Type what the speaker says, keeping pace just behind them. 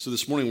So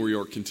this morning we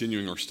are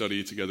continuing our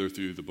study together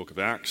through the book of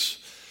Acts.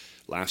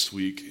 Last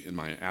week, in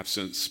my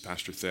absence,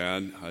 Pastor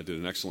Thad did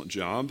an excellent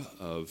job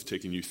of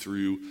taking you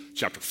through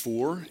chapter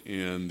 4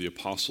 and the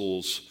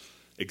apostles'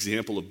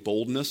 example of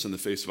boldness in the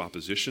face of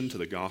opposition to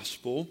the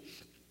gospel.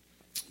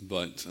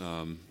 But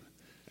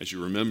as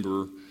you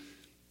remember,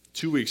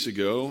 2 weeks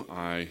ago,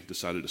 I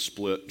decided to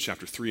split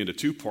chapter 3 into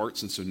two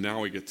parts, and so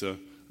now we get to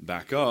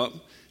back up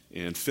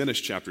and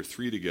finish chapter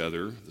 3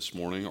 together this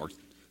morning. Our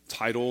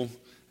title,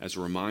 as a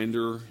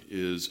reminder,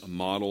 is A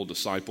Model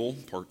Disciple,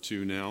 part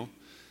 2 now,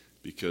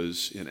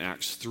 because in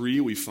Acts 3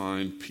 we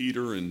find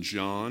Peter and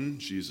John,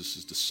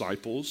 Jesus'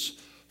 disciples,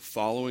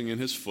 following in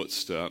his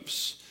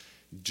footsteps,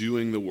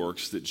 doing the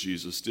works that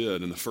Jesus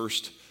did. In the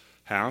first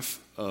half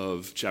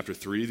of chapter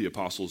 3, the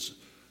apostles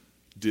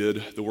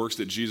did the works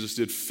that Jesus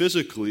did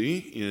physically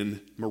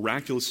in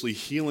miraculously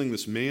healing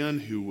this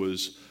man who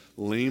was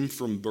lame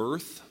from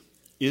birth.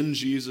 In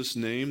Jesus'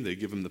 name, they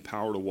give him the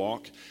power to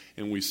walk.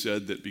 And we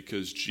said that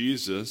because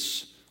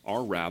Jesus,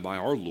 our rabbi,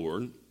 our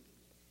Lord,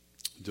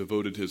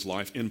 devoted his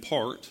life in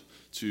part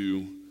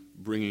to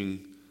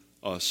bringing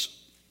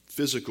us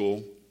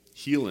physical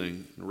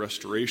healing and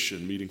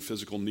restoration, meeting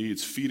physical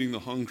needs, feeding the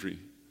hungry,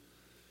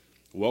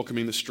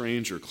 welcoming the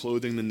stranger,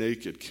 clothing the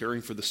naked,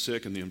 caring for the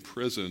sick and the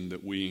imprisoned,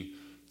 that we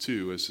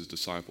too, as his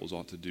disciples,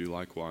 ought to do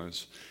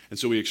likewise. And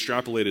so we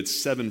extrapolated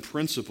 7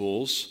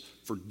 principles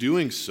for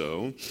doing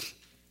so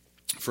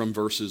from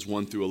verses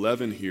 1 through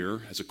 11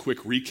 here. As a quick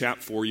recap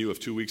for you of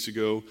 2 weeks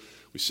ago,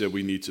 we said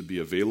we need to be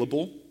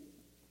available.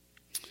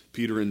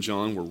 Peter and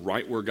John were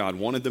right where God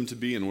wanted them to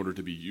be in order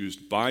to be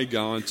used by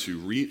God to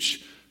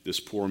reach this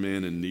poor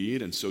man in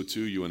need. And so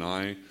too, you and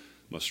I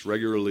must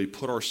regularly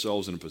put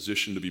ourselves in a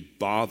position to be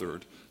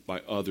bothered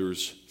by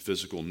others'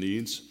 physical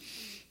needs,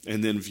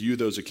 and then view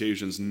those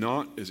occasions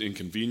not as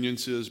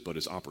inconveniences, but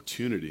as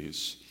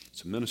opportunities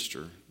to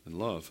minister and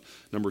love.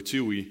 Number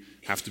 2, we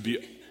have to be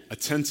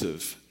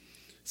attentive.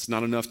 It's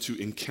not enough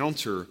to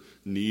encounter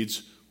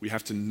needs. We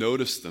have to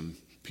notice them.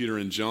 Peter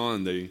and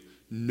John, they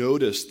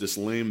noticed this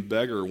lame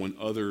beggar when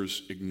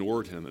others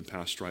ignored him and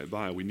passed right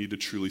by. We need to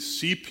truly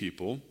see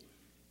people.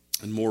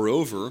 And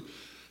moreover,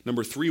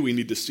 number 3, we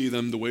need to see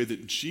them the way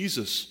that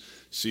Jesus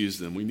sees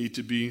them. We need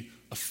to be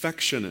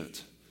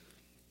affectionate.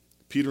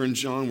 Peter and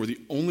John were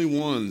the only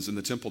ones in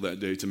the temple that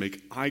day to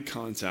make eye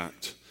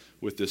contact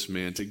with this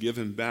man, to give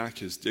him back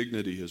his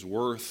dignity, his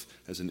worth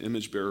as an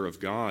image bearer of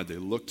God. They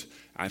looked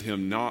at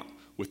him not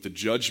with the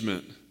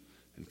judgment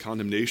and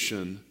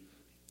condemnation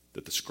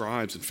that the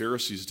scribes and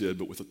Pharisees did,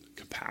 but with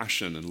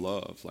compassion and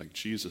love like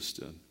Jesus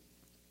did.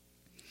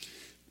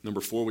 Number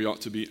 4, we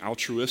ought to be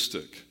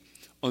altruistic,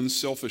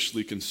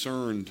 unselfishly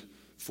concerned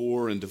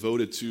for and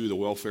devoted to the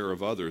welfare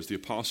of others. The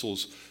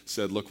apostles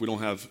said, look, we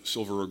don't have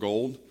silver or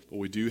gold, but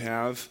we do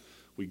have,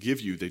 we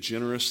give you. They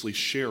generously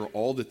share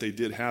all that they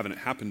did have, and it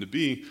happened to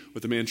be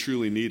what the man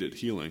truly needed,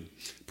 healing.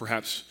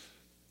 Perhaps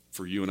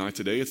for you and I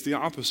today, it's the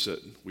opposite.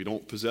 We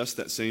don't possess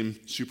that same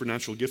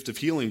supernatural gift of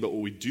healing, but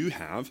what we do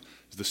have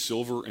is the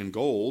silver and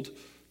gold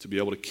to be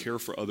able to care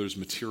for others'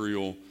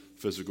 material,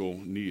 physical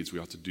needs. We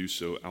ought to do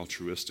so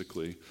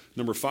altruistically.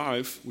 Number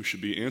 5, we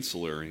should be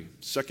ancillary,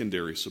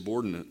 secondary,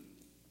 subordinate.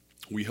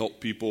 We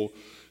help people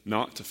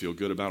not to feel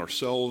good about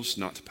ourselves,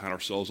 not to pat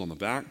ourselves on the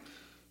back,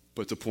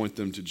 but to point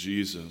them to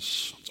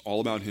Jesus. It's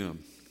all about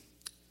him.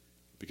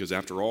 Because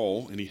after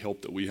all, any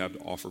help that we have to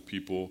offer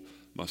people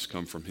must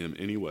come from him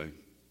anyway.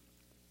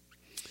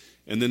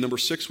 And then number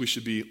 6, we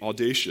should be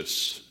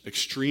audacious,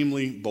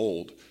 extremely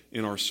bold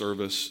in our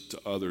service to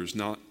others,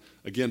 not,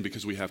 again,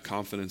 because we have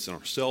confidence in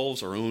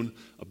ourselves, our own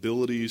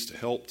abilities to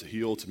help, to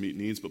heal, to meet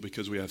needs, but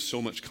because we have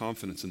so much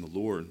confidence in the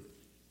Lord,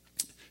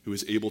 who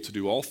is able to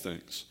do all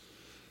things,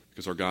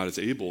 because our God is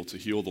able to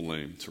heal the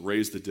lame, to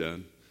raise the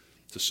dead,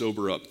 to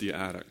sober up the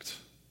addict,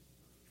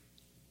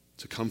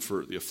 to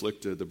comfort the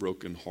afflicted, the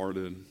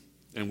brokenhearted.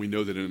 And we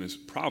know that in his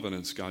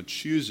providence, God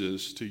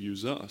chooses to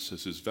use us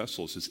as his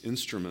vessels, his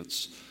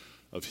instruments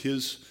of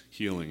his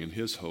healing and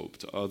his hope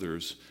to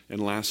others.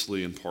 And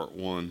lastly, in part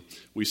 1,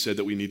 we said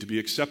that we need to be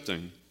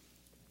accepting.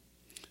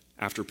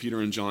 After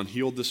Peter and John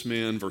healed this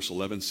man, verse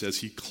 11 says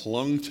he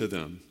clung to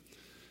them,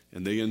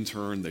 and they in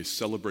turn, they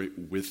celebrate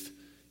with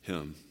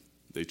him.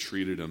 They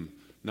treated him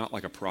not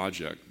like a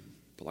project,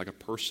 but like a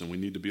person. We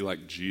need to be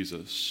like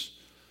Jesus,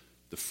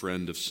 the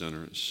friend of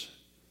sinners,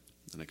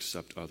 and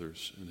accept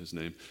others in his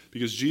name.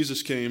 Because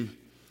Jesus came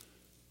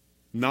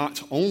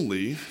not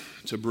only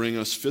to bring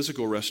us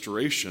physical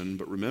restoration,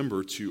 but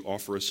remember, to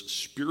offer us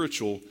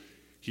spiritual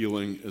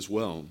healing as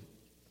well.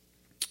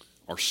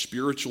 Our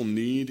spiritual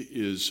need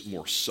is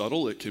more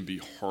subtle. It can be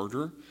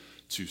harder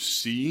to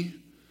see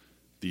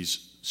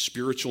these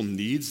spiritual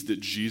needs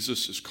that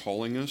Jesus is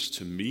calling us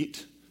to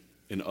meet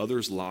in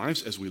others'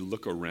 lives as we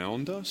look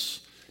around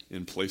us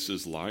in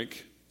places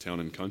like Town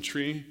and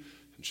Country,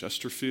 and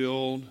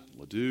Chesterfield,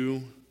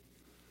 Ladue.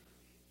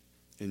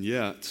 And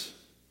yet,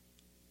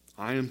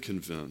 I am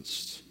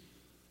convinced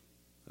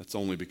that's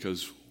only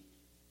because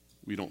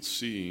we don't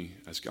see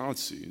as God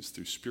sees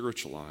through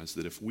spiritual eyes,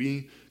 that if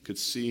we could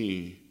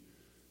see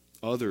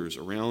others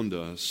around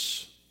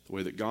us the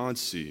way that God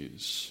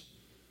sees.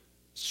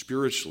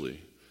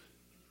 Spiritually,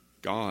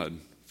 God,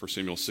 1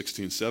 Samuel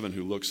 16:7,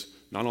 who looks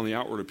not on the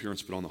outward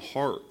appearance but on the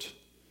heart.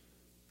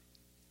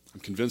 I'm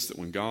convinced that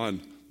when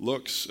God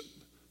looks at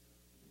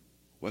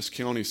West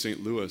County,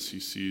 St. Louis, he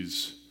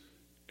sees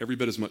every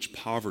bit as much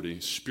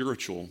poverty,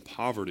 spiritual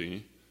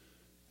poverty,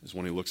 as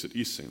when he looks at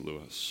East St.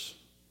 Louis.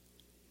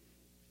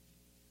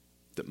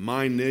 That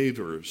my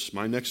neighbors,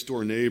 my next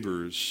door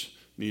neighbors,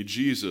 need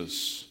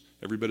Jesus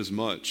every bit as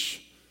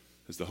much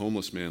as the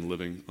homeless man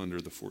living under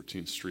the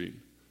 14th Street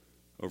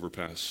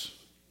overpass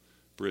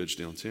bridge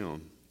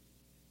downtown.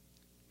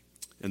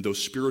 And though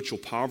spiritual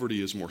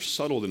poverty is more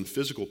subtle than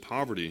physical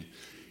poverty,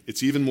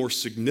 it's even more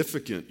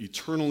significant,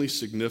 eternally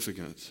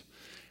significant.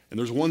 And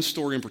there's one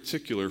story in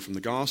particular from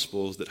the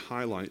Gospels that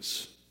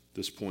highlights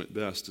this point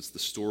best. It's the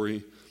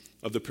story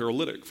of the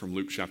paralytic from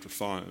Luke chapter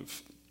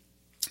 5.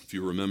 If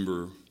you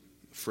remember,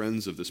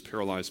 friends of this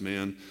paralyzed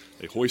man,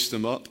 they hoist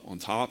him up on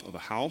top of a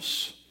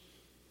house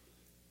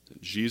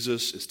that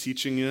Jesus is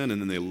teaching in,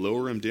 and then they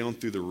lower him down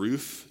through the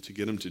roof to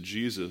get him to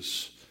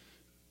Jesus.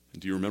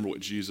 And do you remember what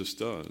Jesus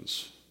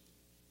does?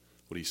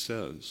 What he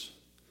says?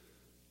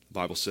 The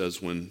Bible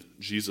says when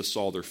Jesus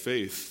saw their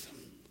faith,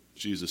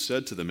 Jesus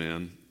said to the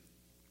man,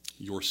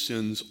 "Your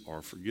sins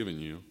are forgiven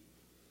you."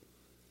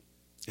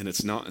 And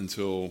it's not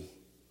until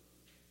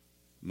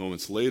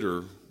moments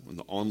later, when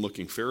the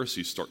onlooking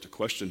Pharisees start to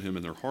question him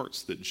in their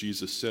hearts, that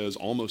Jesus says,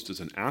 almost as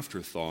an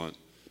afterthought,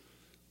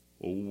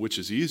 well, which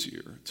is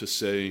easier, to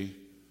say,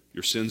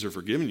 "Your sins are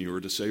forgiven you,"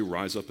 or to say,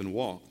 "Rise up and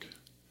walk"?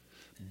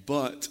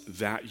 "But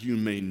that you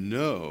may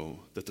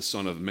know that the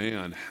Son of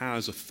Man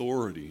has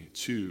authority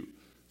to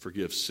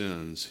forgive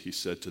sins," he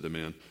said to the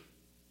man,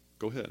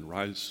 "Go ahead,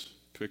 rise,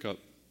 pick up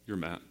your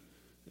mat,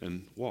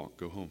 and walk,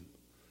 go home."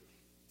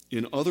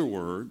 In other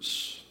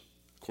words,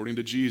 according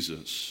to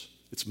Jesus,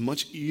 it's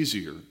much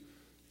easier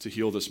to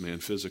heal this man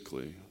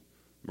physically,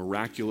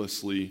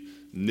 miraculously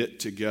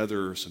knit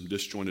together some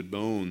disjointed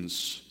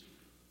bones,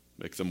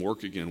 make them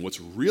work again. What's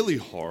really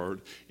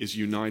hard is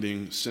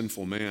uniting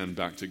sinful man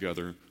back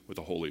together with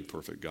a holy,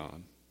 perfect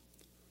God.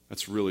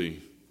 That's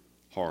really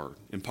hard.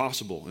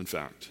 Impossible, in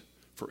fact,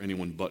 for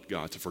anyone but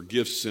God to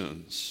forgive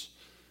sins,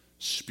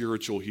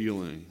 spiritual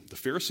healing. The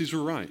Pharisees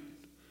were right.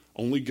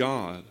 Only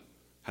God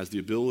has the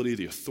ability,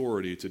 the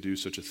authority to do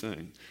such a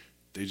thing.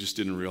 They just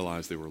didn't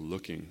realize they were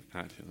looking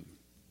at him.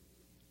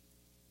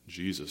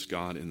 Jesus,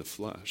 God in the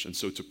flesh. And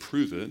so to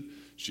prove it,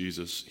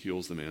 Jesus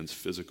heals the man's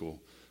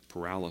physical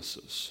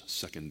paralysis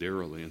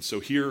secondarily. And so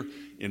here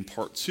in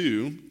part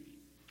 2,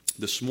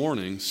 this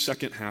morning,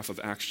 second half of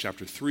Acts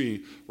chapter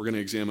 3, we're going to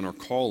examine our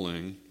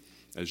calling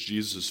as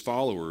Jesus'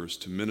 followers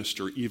to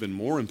minister, even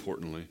more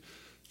importantly,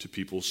 to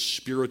people's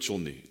spiritual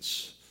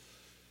needs.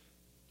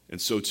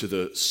 And so to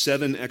the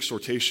 7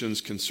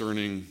 exhortations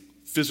concerning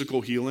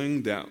physical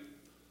healing that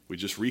we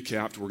just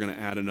recapped, we're going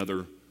to add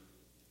another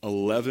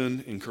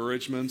 11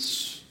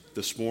 encouragements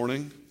this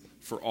morning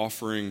for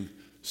offering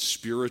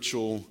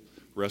spiritual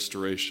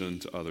restoration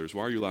to others.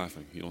 Why are you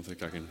laughing? You don't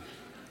think I can?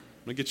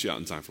 I'm going to get you out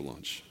in time for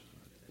lunch.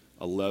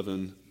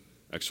 11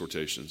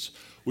 exhortations.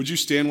 Would you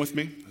stand with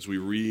me as we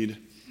read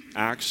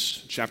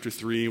Acts chapter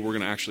 3? We're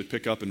going to actually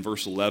pick up in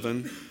verse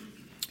 11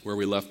 where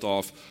we left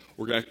off.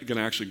 We're going to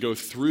actually go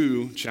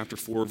through chapter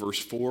 4, verse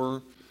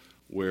 4,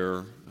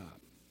 where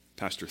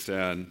Pastor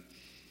Thad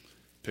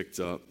picked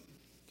up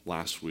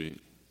last week.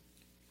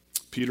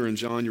 Peter and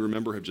John, you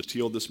remember, have just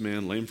healed this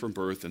man, lame from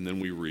birth, and then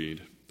we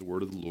read the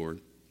word of the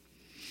Lord.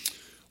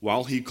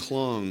 While he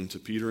clung to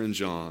Peter and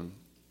John,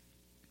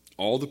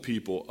 all the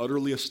people,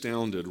 utterly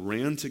astounded,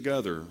 ran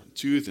together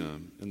to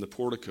them in the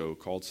portico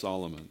called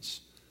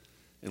Solomon's.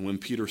 And when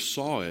Peter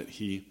saw it,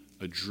 he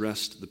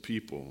addressed the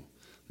people,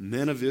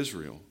 "Men of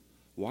Israel,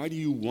 why do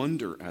you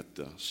wonder at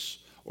this?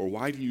 Or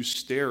why do you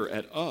stare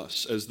at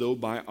us as though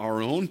by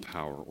our own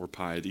power or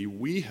piety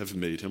we have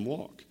made him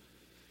walk?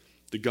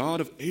 The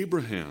God of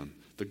Abraham,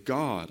 the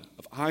God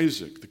of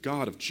Isaac, the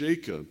God of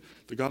Jacob,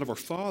 the God of our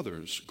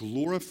fathers,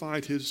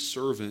 glorified his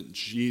servant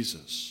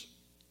Jesus,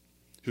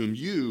 whom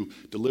you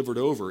delivered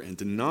over and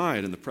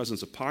denied in the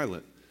presence of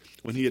Pilate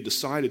when he had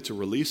decided to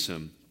release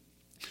him.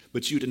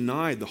 But you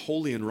denied the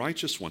holy and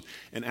righteous one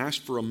and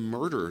asked for a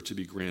murderer to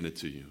be granted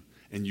to you,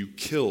 and you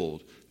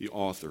killed the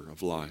author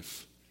of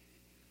life,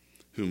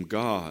 whom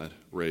God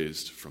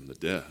raised from the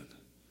dead.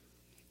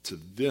 To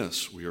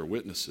this we are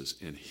witnesses,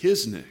 and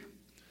his name,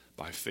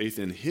 by faith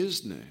in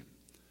his name,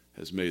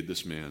 has made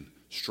this man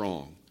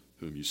strong,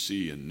 whom you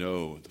see and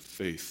know. The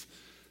faith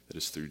that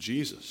is through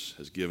Jesus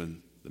has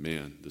given the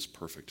man this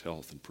perfect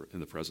health in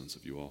the presence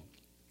of you all.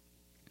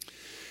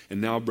 And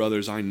now,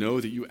 brothers, I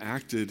know that you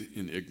acted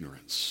in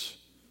ignorance,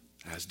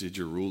 as did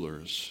your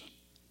rulers.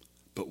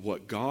 But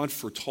what God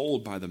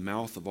foretold by the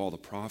mouth of all the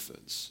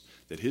prophets,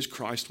 that his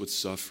Christ would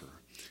suffer,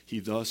 he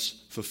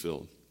thus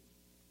fulfilled.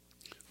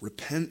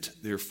 Repent,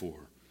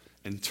 therefore,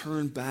 and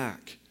turn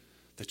back,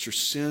 that your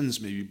sins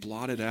may be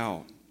blotted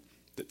out,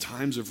 that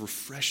times of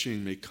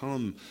refreshing may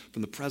come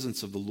from the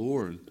presence of the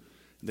Lord,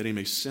 and that he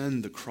may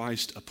send the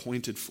Christ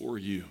appointed for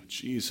you,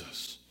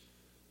 Jesus,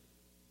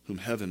 whom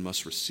heaven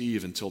must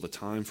receive until the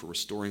time for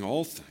restoring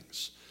all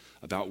things,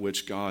 about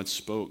which God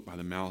spoke by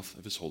the mouth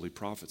of his holy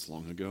prophets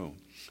long ago.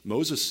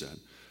 Moses said,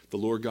 the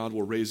Lord God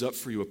will raise up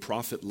for you a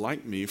prophet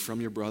like me from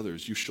your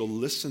brothers. You shall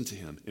listen to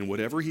him in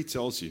whatever he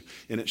tells you,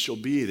 and it shall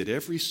be that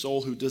every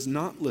soul who does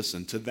not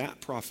listen to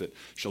that prophet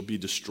shall be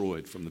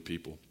destroyed from the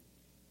people.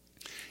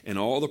 And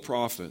all the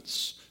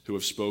prophets who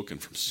have spoken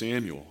from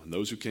Samuel and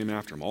those who came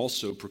after him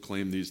also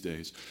proclaim these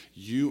days,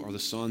 you are the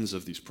sons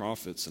of these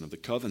prophets and of the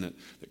covenant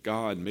that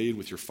God made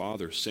with your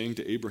father, saying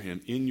to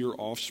Abraham, in your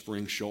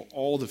offspring shall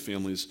all the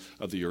families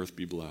of the earth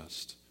be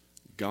blessed.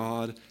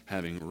 God,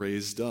 having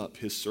raised up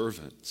his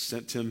servant,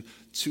 sent him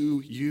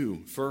to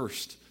you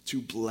first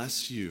to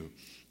bless you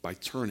by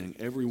turning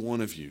every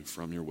one of you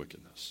from your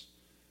wickedness.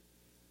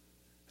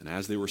 And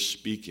as they were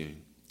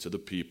speaking to the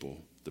people,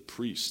 the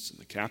priests and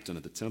the captain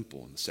of the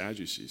temple and the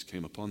Sadducees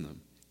came upon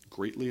them,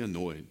 greatly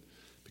annoyed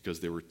because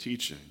they were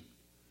teaching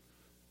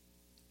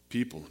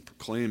people and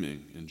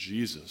proclaiming in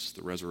Jesus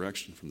the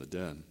resurrection from the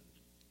dead.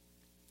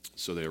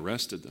 So they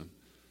arrested them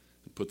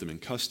and put them in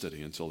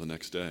custody until the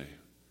next day,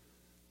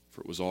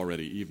 for it was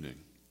already evening.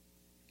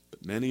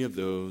 But many of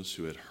those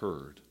who had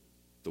heard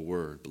the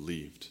word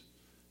believed,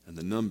 and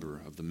the number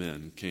of the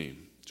men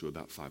came to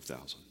about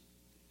 5,000.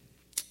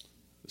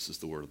 This is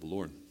the word of the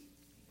Lord.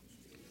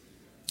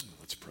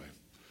 Let's pray.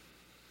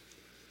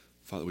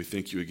 Father, we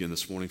thank you again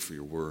this morning for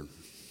your word,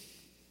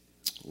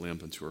 a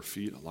lamp unto our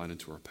feet, a light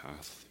unto our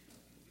path.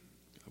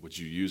 Would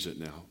you use it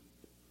now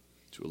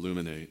to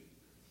illuminate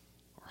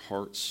our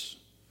hearts,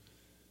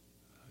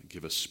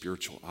 give us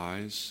spiritual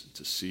eyes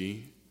to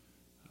see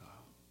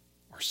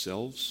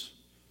ourselves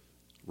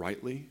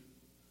rightly,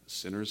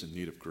 sinners in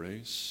need of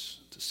grace,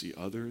 to see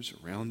others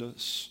around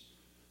us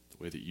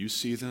the way that you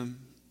see them.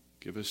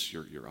 Give us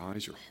your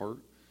eyes, your heart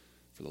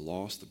for the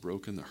lost, the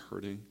broken, the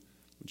hurting.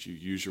 Would you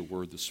use your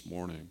word this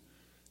morning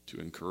to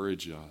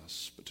encourage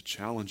us, but to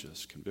challenge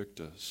us, convict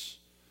us,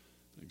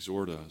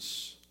 exhort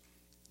us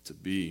to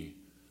be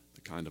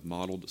the kind of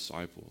model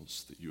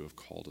disciples that you have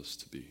called us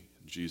to be.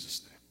 In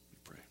Jesus' name we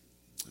pray.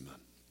 Amen.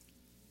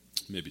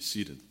 You may be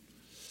seated.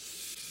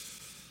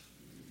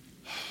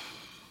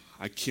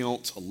 I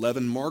count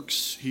 11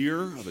 marks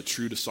here of a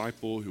true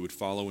disciple who would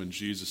follow in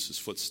Jesus'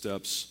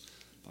 footsteps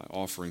by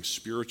offering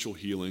spiritual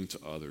healing to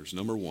others.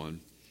 Number one,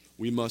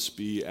 we must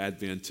be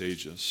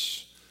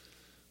advantageous.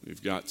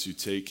 We've got to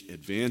take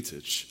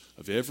advantage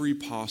of every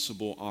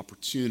possible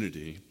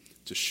opportunity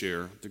to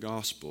share the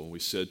gospel. We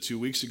said 2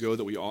 weeks ago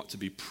that we ought to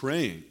be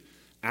praying,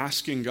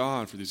 asking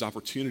God for these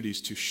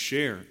opportunities to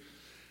share.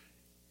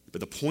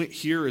 But the point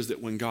here is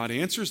that when God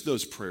answers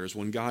those prayers,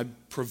 when God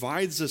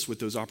provides us with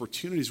those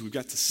opportunities, we've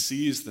got to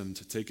seize them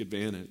to take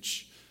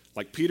advantage.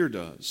 Like Peter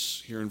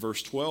does here in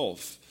verse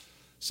 12.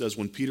 It says,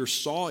 when Peter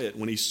saw it,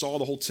 when he saw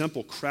the whole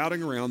temple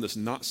crowding around this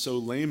not so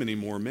lame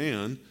anymore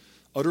man,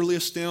 utterly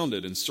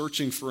astounded and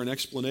searching for an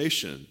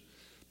explanation,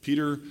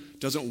 Peter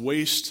doesn't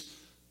waste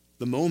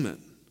the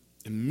moment.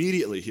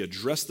 Immediately he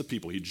addressed the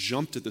people. He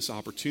jumped at this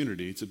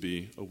opportunity to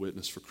be a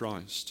witness for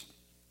Christ.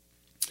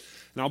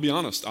 And I'll be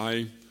honest,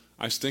 I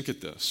stink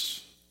at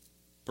this.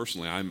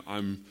 Personally,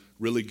 I'm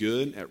really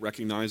good at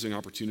recognizing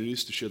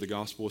opportunities to share the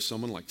gospel with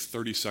someone like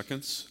 30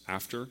 seconds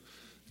after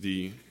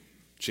the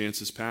chance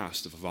has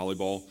passed. If a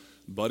volleyball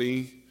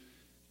buddy,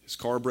 his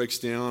car breaks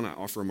down, I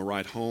offer him a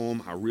ride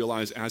home. I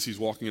realize as he's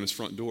walking in his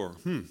front door,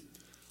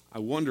 I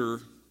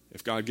wonder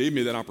if God gave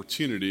me that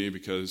opportunity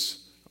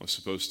because I was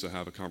supposed to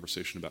have a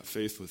conversation about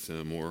faith with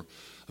him. Or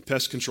a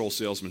pest control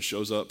salesman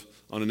shows up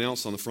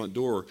unannounced on the front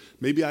door.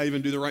 Maybe I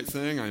even do the right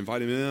thing. I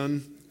invite him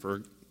in for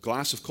a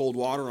glass of cold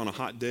water on a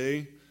hot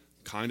day,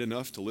 kind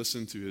enough to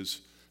listen to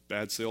his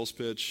bad sales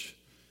pitch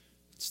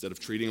instead of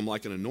treating him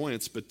like an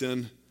annoyance. But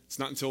then it's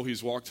not until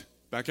he's walked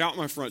back out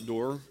my front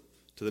door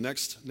to the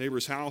next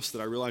neighbor's house that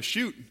I realize,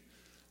 shoot,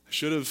 I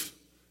should have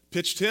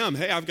pitched him.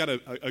 Hey, I've got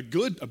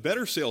a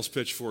better sales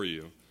pitch for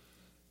you.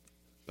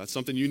 That's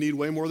something you need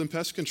way more than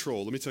pest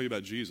control. Let me tell you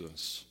about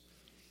Jesus.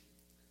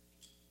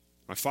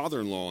 My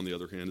father-in-law, on the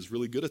other hand, is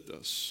really good at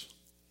this.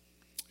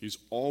 He's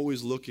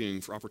always looking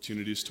for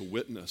opportunities to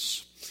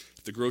witness.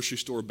 If the grocery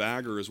store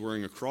bagger is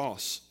wearing a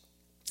cross,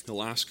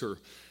 he'll ask her,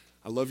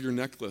 I love your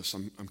necklace.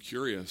 I'm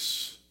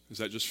curious. Is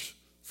that just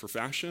for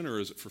fashion or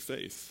is it for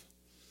faith?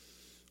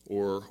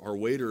 Or our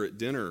waiter at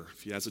dinner,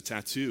 if he has a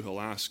tattoo, he'll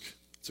ask,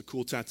 it's a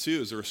cool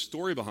tattoo. Is there a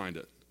story behind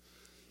it?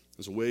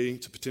 As a way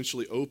to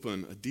potentially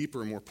open a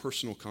deeper, more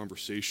personal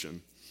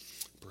conversation,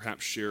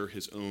 perhaps share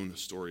his own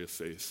story of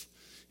faith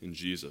in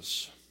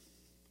Jesus.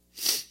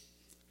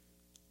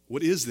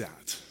 What is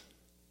that?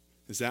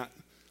 Is that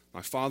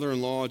my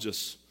father-in-law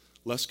just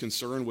less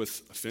concerned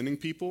with offending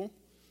people,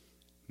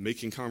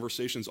 making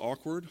conversations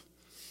awkward?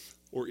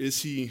 Or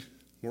is he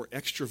more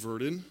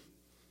extroverted?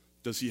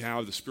 Does he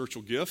have the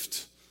spiritual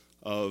gift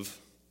of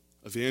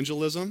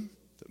evangelism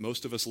that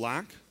most of us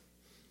lack?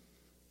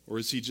 Or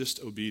is he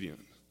just obedient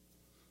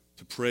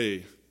to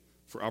pray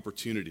for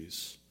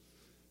opportunities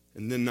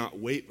and then not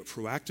wait, but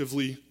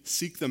proactively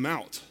seek them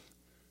out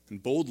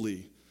and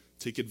boldly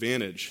take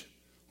advantage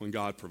when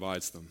God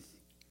provides them?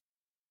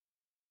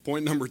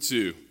 Point number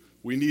 2,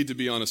 we need to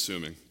be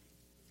unassuming.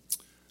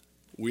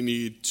 We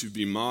need to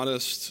be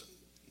modest,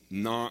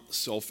 not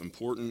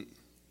self-important.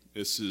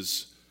 This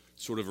is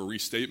sort of a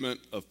restatement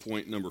of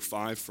point number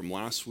 5 from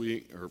last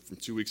week, or from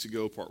 2 weeks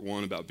ago, part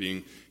 1, about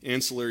being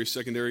ancillary,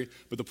 secondary.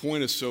 But the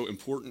point is so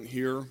important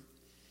here,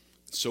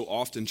 so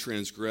often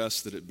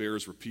transgressed that it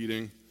bears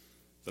repeating,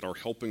 that our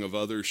helping of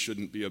others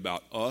shouldn't be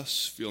about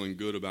us feeling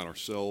good about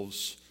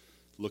ourselves,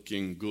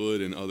 looking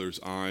good in others'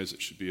 eyes.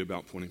 It should be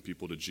about pointing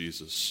people to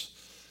Jesus.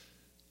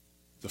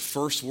 The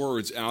first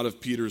words out of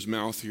Peter's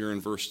mouth here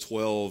in verse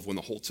 12, when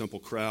the whole temple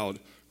crowd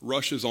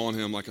rushes on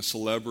him like a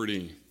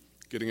celebrity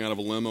getting out of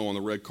a limo on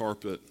the red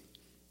carpet,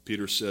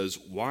 Peter says,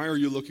 "Why are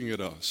you looking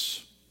at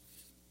us,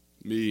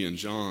 me and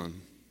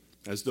John,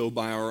 as though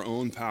by our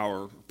own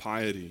power or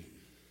piety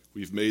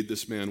we've made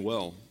this man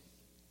well?"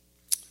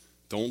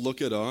 Don't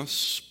look at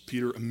us.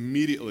 Peter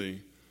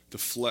immediately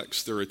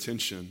deflects their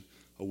attention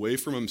away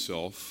from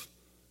himself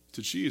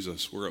to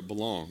Jesus, where it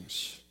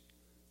belongs.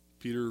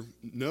 Peter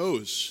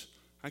knows,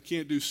 I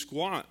can't do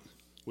squat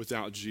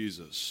without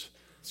Jesus.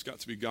 It's got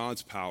to be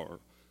God's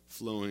power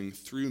flowing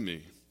through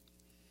me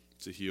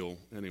to heal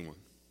anyone.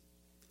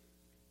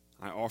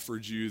 I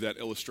offered you that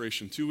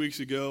illustration 2 weeks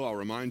ago. I'll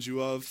remind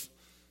you of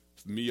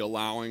me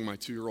allowing my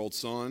 2-year-old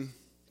son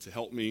to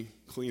help me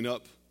clean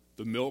up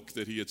the milk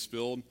that he had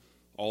spilled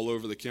all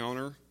over the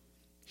counter.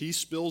 He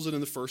spills it in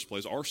the first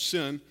place. Our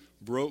sin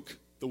broke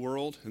the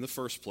world in the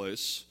first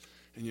place,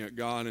 and yet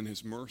God in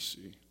his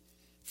mercy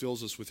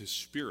fills us with his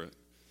Spirit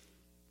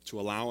to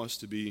allow us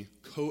to be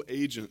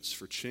co-agents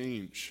for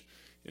change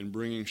in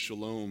bringing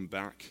shalom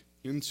back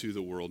into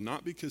the world,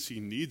 not because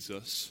he needs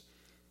us,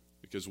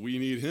 because we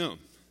need him,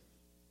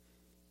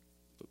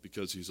 but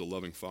because he's a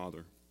loving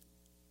Father.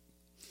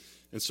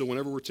 And so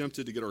whenever we're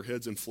tempted to get our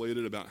heads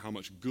inflated about how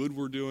much good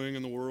we're doing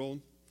in the world,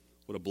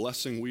 what a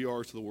blessing we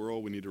are to the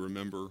world, we need to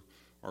remember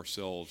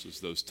ourselves as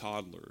those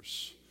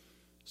toddlers,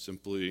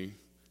 simply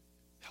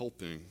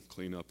helping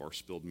clean up our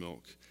spilled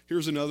milk.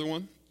 Here's another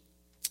one.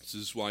 This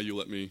is why you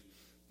let me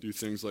do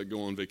things like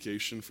go on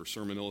vacation for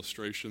sermon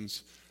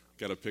illustrations.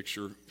 Got a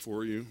picture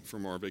for you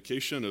from our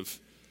vacation of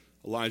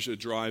Elijah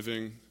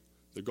driving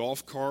the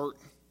golf cart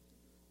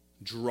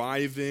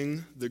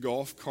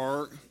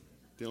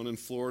down in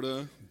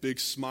Florida. Big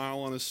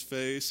smile on his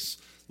face.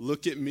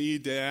 Look at me,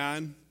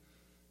 Dad.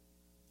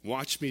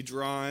 Watch me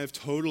drive,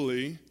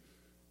 totally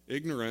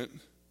ignorant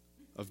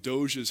of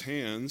Doja's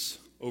hands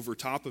over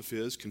top of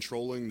his,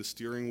 controlling the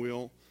steering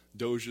wheel.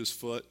 Doja's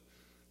foot,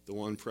 the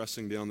one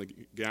pressing down the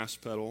gas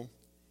pedal.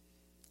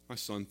 My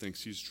son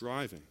thinks he's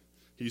driving.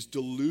 He's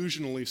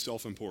delusionally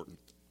self-important.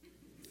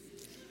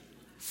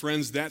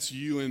 Friends, that's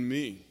you and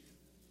me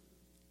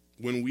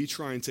when we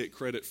try and take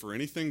credit for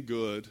anything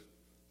good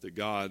that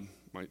God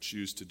might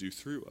choose to do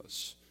through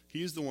us.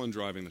 He's the one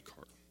driving the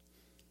cart.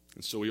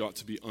 And so we ought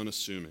to be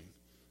unassuming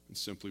and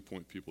simply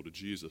point people to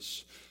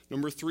Jesus.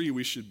 Number 3,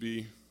 we should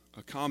be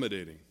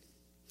accommodating.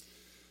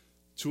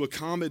 To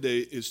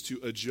accommodate is to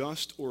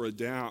adjust or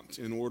adapt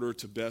in order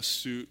to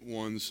best suit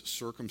one's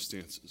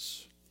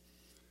circumstances.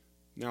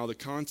 Now, the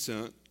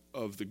content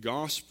of the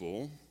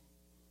gospel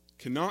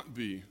cannot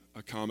be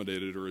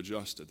accommodated or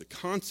adjusted. The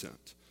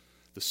content,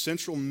 the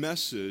central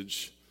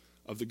message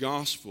of the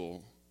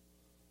gospel,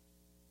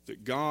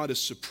 that God is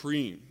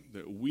supreme,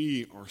 that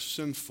we are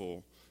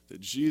sinful, that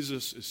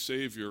Jesus is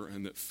Savior,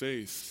 and that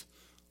faith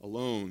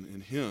alone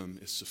in him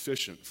is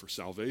sufficient for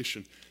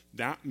salvation.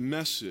 That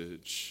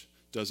message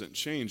doesn't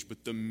change,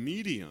 but the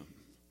medium,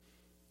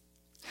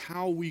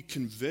 how we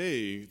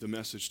convey the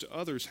message to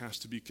others, has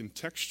to be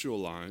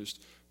contextualized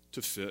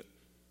to fit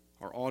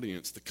our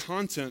audience. The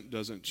content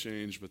doesn't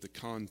change, but the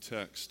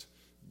context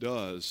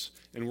does.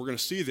 And we're going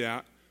to see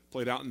that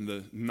played out in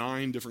the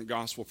 9 different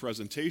gospel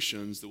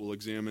presentations that we'll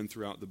examine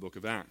throughout the book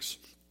of Acts.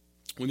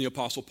 When the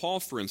Apostle Paul,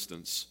 for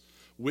instance,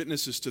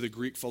 witnesses to the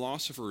Greek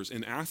philosophers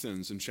in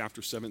Athens in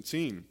chapter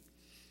 17,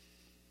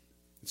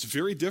 it's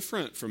very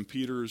different from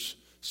Peter's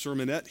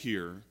sermonette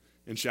here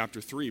in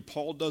chapter 3.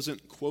 Paul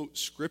doesn't quote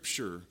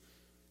Scripture,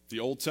 the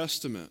Old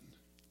Testament,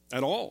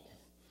 at all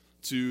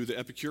to the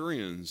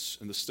Epicureans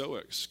and the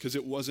Stoics, because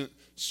it wasn't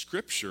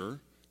Scripture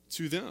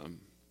to them.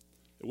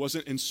 It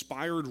wasn't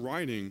inspired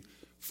writing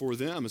for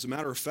them. As a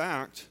matter of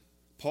fact,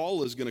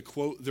 Paul is going to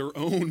quote their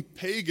own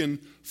pagan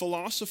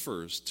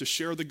philosophers to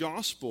share the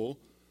gospel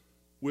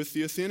with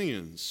the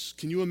Athenians.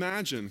 Can you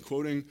imagine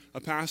quoting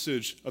a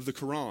passage of the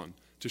Quran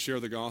to share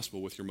the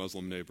gospel with your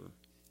Muslim neighbor?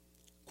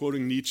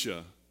 Quoting Nietzsche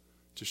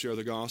to share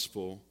the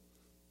gospel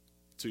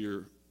to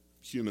your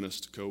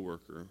humanist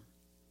coworker?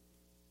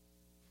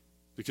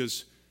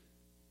 Because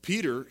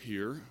Peter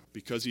here,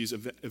 because he's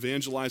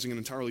evangelizing an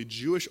entirely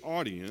Jewish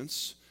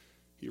audience,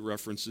 he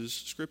references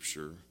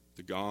Scripture,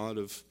 the God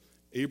of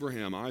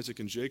Abraham, Isaac,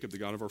 and Jacob, the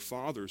God of our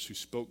fathers, who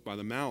spoke by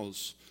the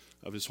mouths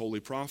of his holy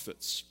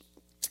prophets.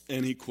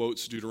 And he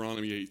quotes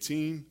Deuteronomy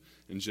 18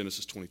 and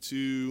Genesis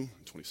 22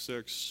 and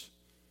 26,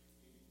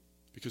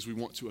 because we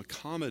want to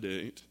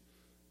accommodate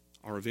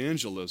our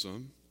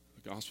evangelism,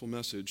 the gospel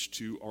message,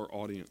 to our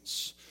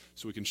audience,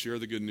 so we can share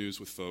the good news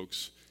with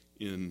folks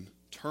in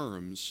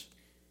terms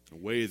in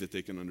a way that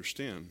they can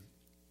understand.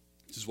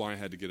 This is why I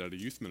had to get out of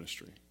youth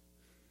ministry,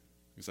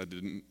 because I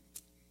didn't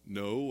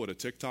know what a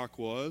TikTok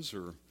was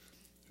or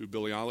who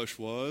Billie Eilish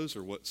was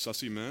or what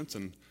sussy meant,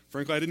 and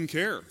frankly, I didn't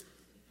care.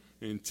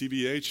 In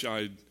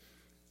TBH,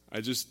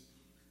 I just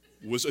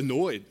was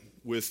annoyed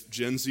with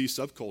Gen Z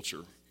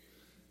subculture.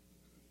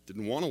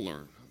 Didn't want to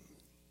learn.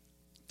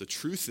 The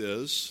truth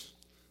is,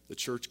 the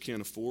church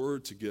can't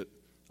afford to get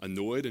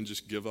annoyed and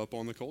just give up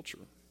on the culture.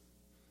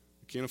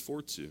 We can't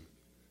afford to.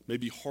 It may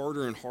be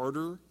harder and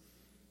harder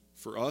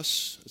for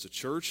us as a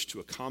church to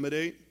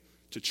accommodate,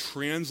 to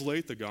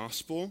translate the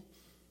gospel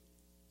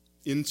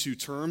into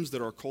terms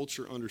that our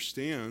culture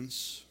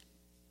understands,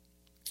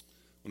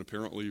 when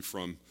apparently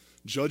from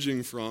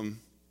judging from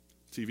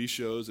TV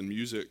shows and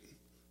music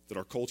that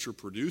our culture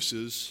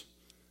produces,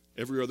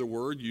 every other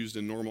word used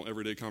in normal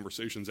everyday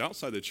conversations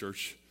outside the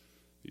church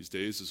these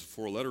days is a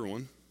four-letter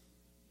one.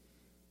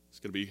 It's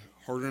going to be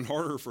harder and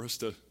harder for us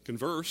to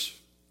converse.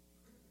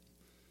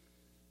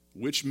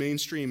 Which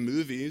mainstream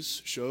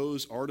movies,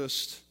 shows,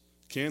 artists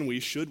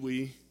should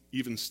we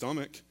even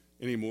stomach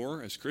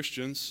anymore as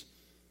Christians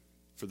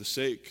for the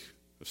sake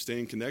of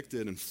staying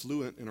connected and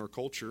fluent in our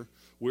culture?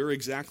 Where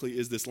exactly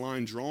is this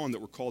line drawn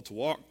that we're called to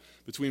walk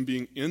between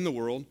being in the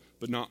world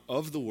but not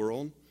of the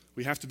world?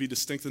 We have to be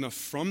distinct enough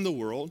from the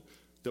world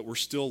that we're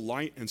still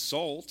light and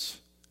salt.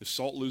 If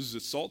salt loses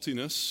its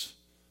saltiness,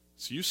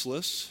 it's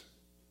useless.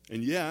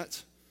 And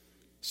yet,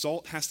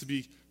 salt has to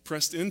be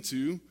pressed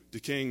into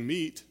decaying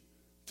meat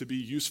to be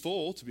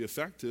useful, to be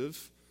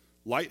effective.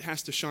 Light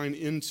has to shine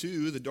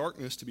into the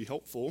darkness to be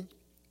helpful.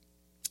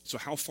 So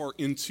how far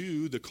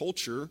into the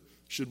culture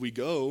should we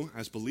go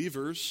as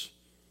believers?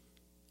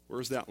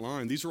 Where's that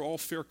line? These are all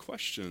fair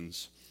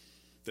questions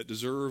that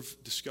deserve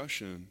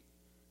discussion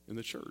in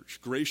the church.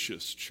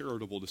 Gracious,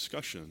 charitable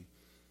discussion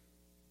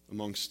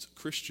amongst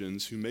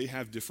Christians who may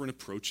have different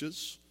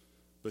approaches,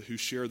 but who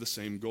share the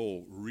same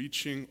goal,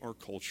 reaching our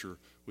culture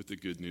with the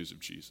good news of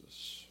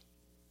Jesus.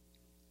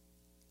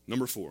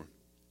 Number 4,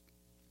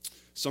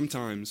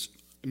 sometimes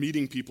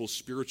meeting people's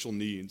spiritual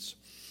needs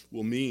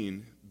will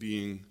mean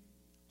being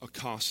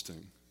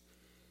accosting.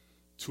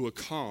 To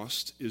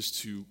accost is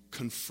to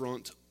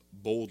confront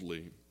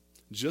boldly.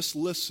 Just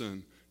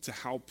listen to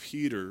how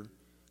Peter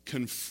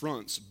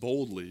confronts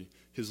boldly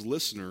his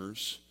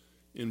listeners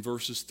in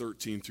verses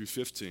 13 through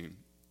 15.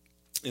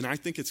 And I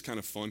think it's kind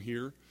of fun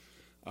here.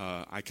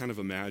 I kind of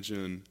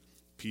imagine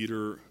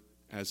Peter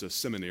as a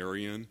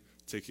seminarian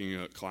taking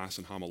a class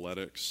in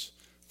homiletics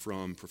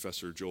from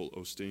Professor Joel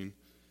Osteen.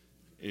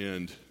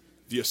 And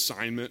the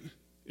assignment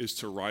is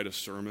to write a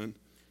sermon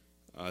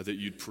that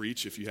you'd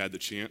preach if you had the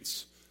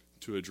chance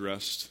to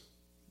address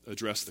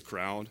the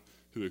crowd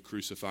who had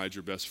crucified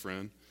your best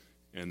friend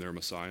and their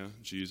Messiah,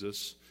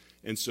 Jesus.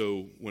 And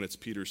so when it's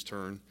Peter's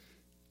turn,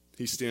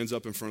 he stands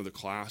up in front of the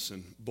class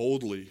and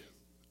boldly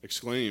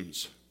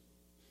exclaims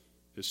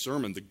his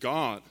sermon, "The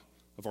God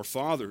of our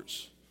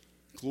fathers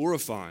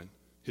glorified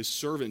his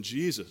servant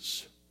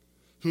Jesus,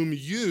 whom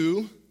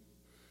you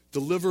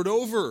delivered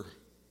over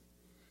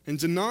and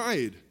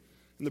denied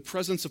in the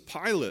presence of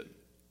Pilate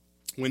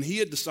when he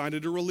had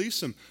decided to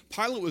release him."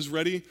 Pilate was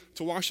ready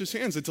to wash his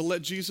hands and to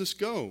let Jesus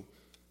go,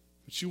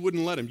 but you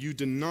wouldn't let him. You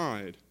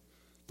denied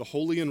the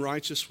holy and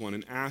righteous one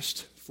and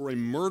asked for a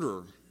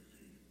murderer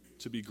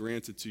to be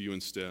granted to you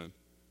instead.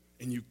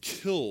 And you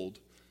killed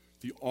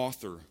the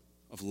author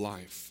of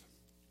life.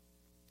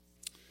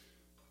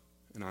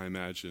 And I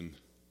imagine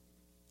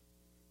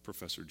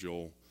Professor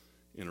Joel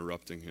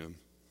interrupting him,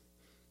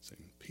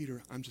 saying,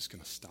 "Peter, I'm just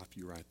going to stop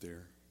you right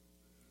there.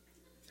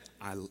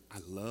 I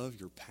love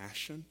your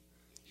passion,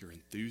 your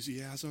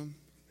enthusiasm,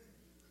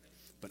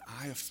 but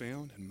I have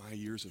found in my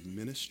years of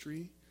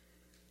ministry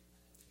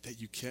that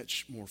you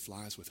catch more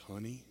flies with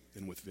honey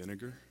than with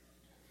vinegar.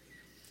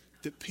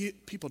 That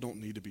people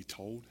don't need to be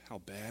told how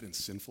bad and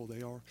sinful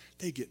they are.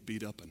 They get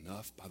beat up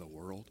enough by the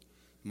world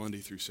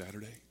Monday through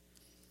Saturday.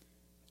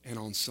 And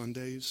on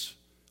Sundays,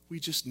 we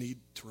just need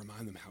to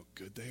remind them how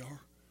good they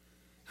are,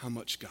 how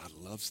much God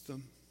loves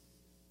them.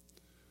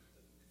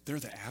 They're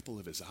the apple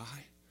of his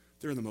eye.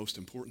 They're the most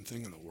important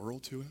thing in the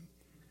world to him.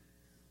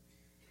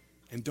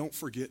 And don't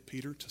forget,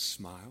 Peter, to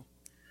smile."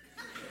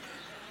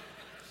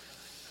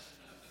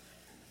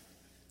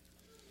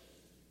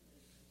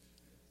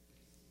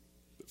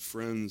 But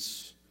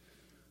friends,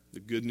 the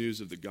good news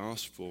of the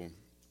gospel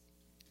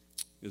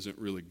isn't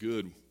really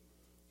good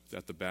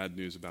without the bad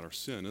news about our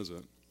sin, is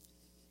it?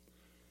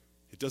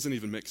 It doesn't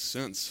even make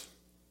sense.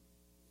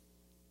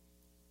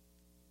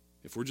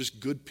 If we're just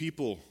good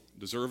people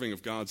deserving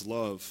of God's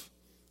love,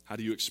 how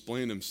do you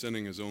explain him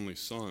sending his only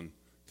son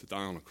to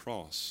die on a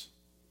cross?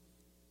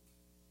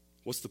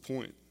 What's the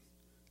point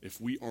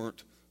if we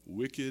aren't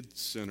wicked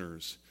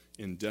sinners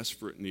in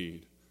desperate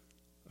need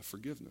of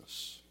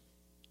forgiveness?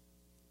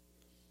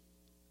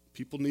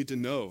 People need to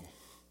know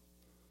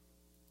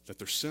that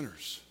they're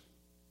sinners.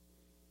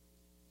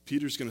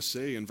 Peter's going to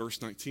say in verse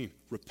 19,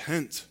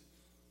 repent,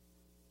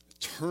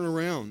 turn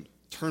around,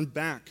 turn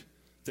back,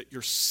 that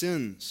your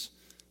sins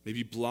may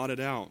be blotted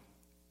out.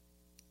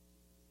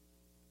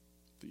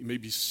 that you may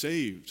be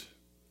saved.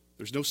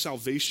 There's no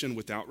salvation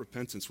without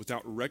repentance,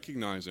 without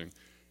recognizing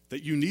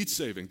that you need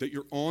saving, that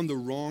you're on the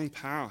wrong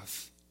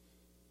path,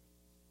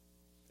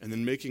 and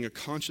then making a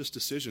conscious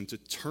decision to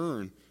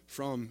turn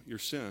from your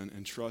sin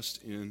and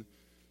trust in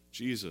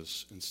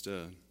Jesus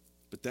instead.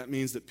 But that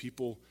means that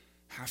people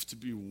have to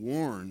be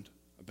warned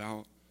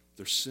about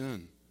their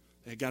sin.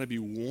 They've got to be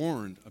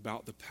warned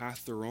about the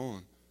path they're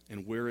on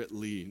and where it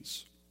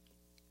leads.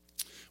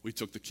 We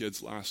took the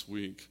kids last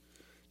week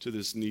to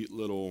this neat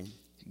little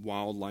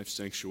wildlife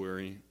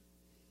sanctuary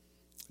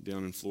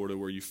down in Florida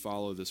where you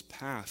follow this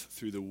path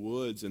through the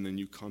woods and then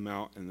you come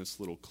out in this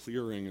little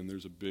clearing and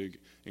there's a big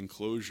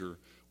enclosure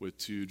with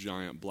 2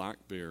 giant black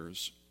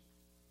bears.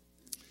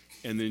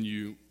 And then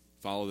you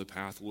follow the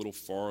path a little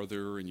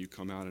farther and you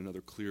come out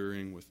another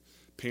clearing with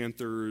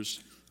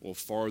panthers. A little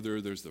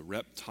farther, there's the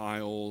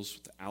reptiles,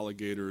 the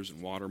alligators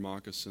and water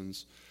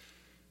moccasins.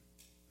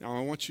 Now,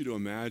 I want you to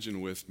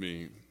imagine with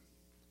me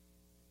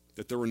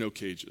that there were no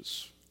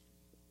cages,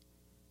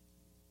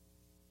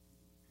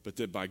 but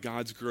that by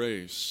God's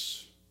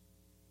grace,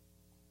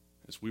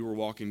 as we were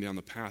walking down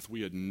the path,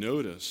 we had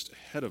noticed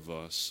ahead of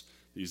us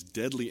these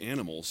deadly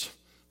animals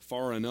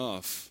far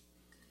enough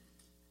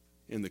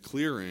in the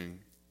clearing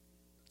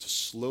to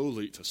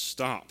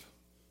stop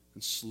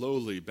and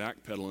slowly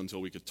backpedal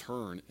until we could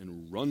turn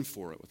and run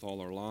for it with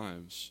all our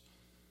lives.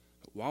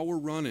 But while we're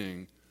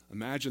running,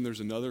 imagine there's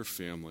another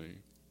family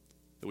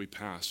that we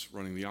pass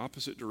running the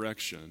opposite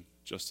direction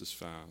just as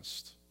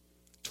fast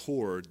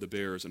toward the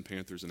bears and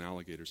panthers and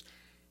alligators.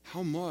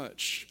 How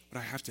much would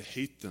I have to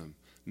hate them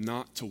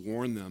not to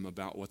warn them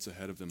about what's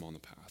ahead of them on the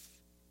path?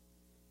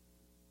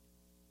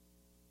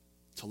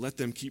 To let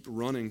them keep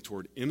running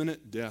toward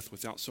imminent death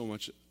without so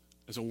much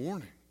as a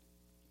warning.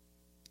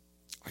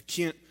 I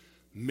can't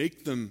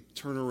make them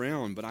turn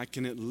around, but I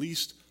can at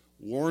least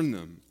warn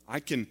them. I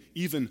can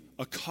even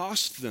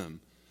accost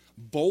them,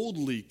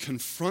 boldly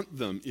confront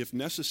them if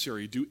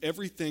necessary, do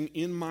everything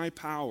in my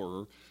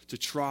power to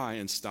try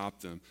and stop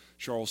them.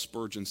 Charles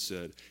Spurgeon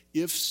said,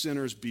 "If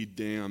sinners be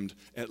damned,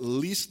 at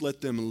least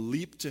let them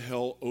leap to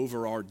hell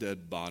over our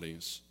dead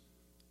bodies.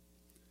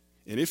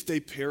 And if they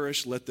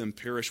perish, let them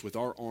perish with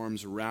our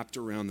arms wrapped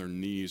around their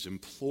knees,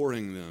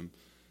 imploring them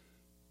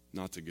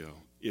not to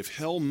go. If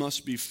hell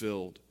must be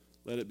filled,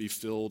 let it be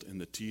filled in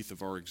the teeth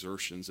of our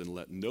exertions, and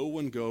let no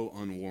one go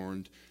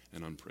unwarned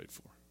and unprayed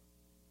for."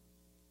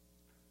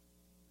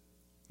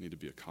 Need to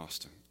be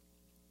accosting.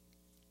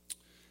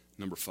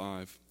 Number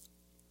 5,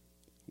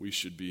 we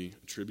should be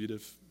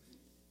attributive.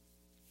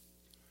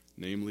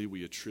 Namely,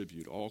 we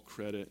attribute all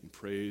credit and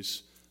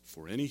praise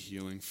for any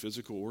healing,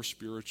 physical or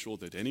spiritual,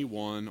 that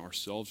anyone,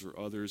 ourselves or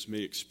others,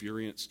 may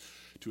experience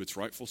to its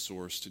rightful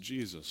source, to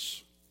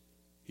Jesus.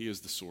 He is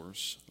the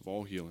source of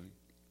all healing.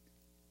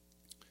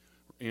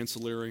 We're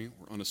ancillary,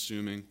 we're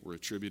unassuming, we're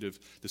attributive.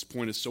 This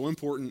point is so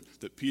important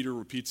that Peter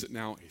repeats it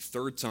now a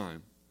 3rd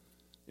time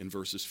in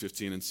verses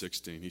 15 and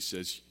 16. He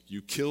says,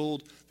 "You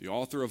killed the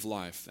author of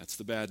life." That's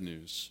the bad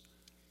news.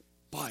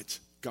 "But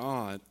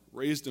God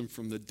raised him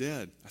from the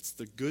dead." That's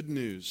the good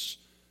news.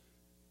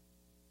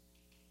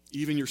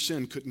 Even your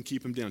sin couldn't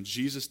keep him down.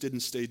 Jesus didn't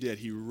stay dead.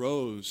 He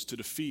rose to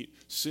defeat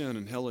sin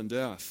and hell and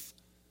death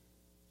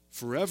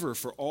forever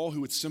for all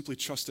who would simply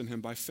trust in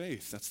him by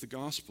faith. That's the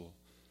gospel.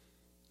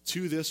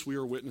 To this we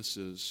are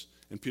witnesses.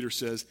 And Peter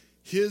says,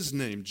 his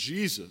name,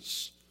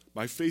 Jesus,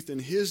 by faith in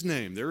his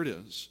name, there it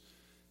is,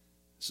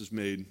 this has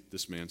made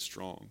this man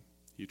strong.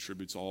 He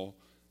attributes all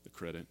the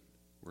credit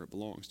where it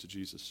belongs, to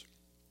Jesus.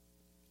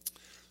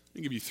 Let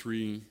me give you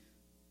 3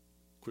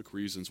 quick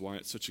reasons why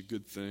it's such a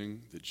good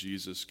thing that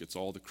Jesus gets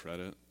all the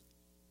credit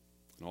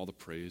and all the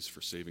praise for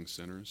saving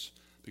sinners.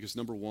 Because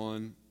number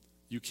 1,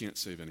 you can't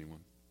save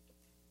anyone.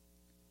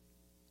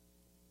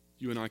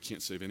 You and I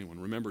can't save anyone.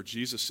 Remember,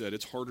 Jesus said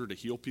it's harder to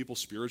heal people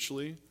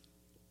spiritually,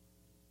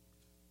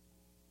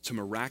 to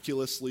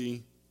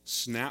miraculously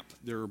snap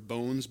their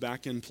bones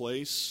back in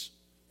place,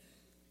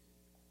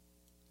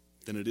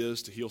 than it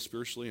is to heal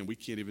spiritually, and we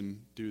can't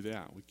even do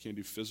that. We can't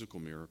do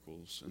physical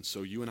miracles. And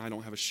so you and I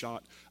don't have a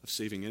shot of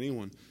saving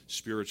anyone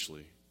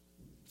spiritually.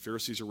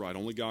 Pharisees are right.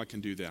 Only God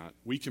can do that.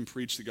 We can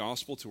preach the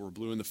gospel till we're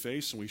blue in the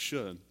face, and we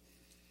should.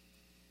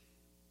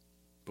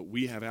 But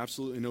we have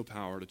absolutely no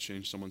power to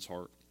change someone's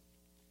heart.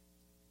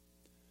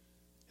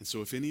 And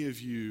so if any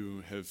of you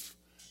have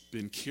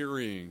been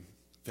carrying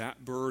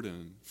that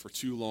burden for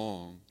too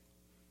long,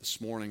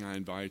 this morning I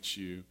invite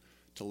you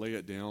to lay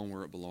it down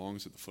where it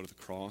belongs, at the foot of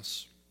the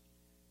cross.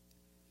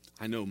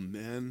 I know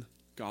men,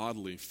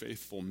 godly,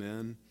 faithful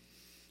men,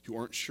 who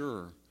aren't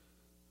sure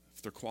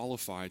if they're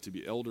qualified to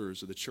be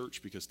elders of the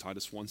church because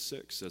Titus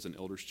 1:6 says an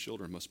elder's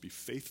children must be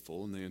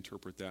faithful, and they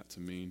interpret that to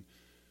mean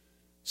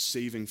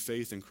saving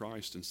faith in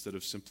Christ instead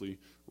of simply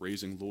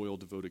raising loyal,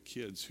 devoted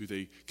kids who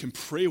they can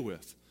pray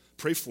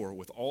for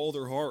with all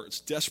their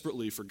hearts,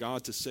 desperately for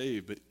God to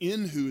save, but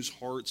in whose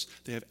hearts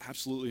they have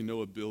absolutely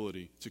no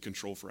ability to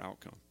control for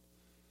outcome.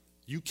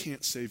 You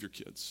can't save your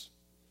kids.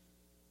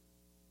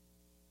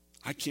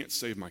 I can't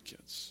save my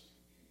kids.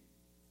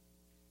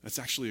 That's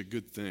actually a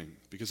good thing,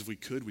 because if we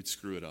could, we'd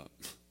screw it up.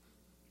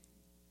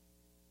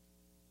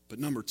 But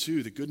number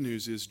two, the good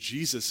news is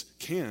Jesus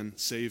can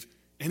save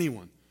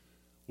anyone.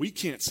 We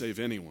can't save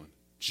anyone.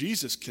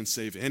 Jesus can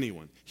save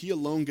anyone. He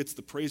alone gets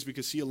the praise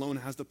because he alone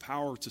has the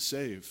power to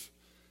save.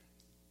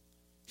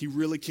 He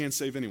really can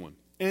save anyone.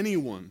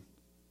 Anyone.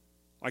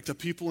 Like the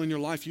people in your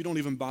life you don't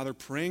even bother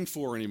praying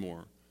for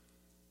anymore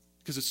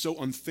because it's so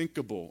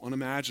unthinkable,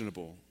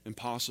 unimaginable,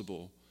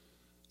 impossible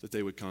that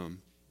they would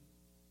come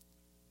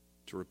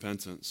to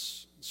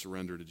repentance,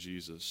 surrender to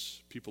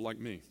Jesus. People like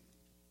me.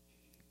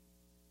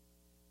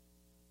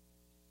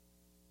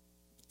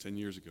 10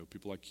 years ago,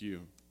 people like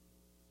you.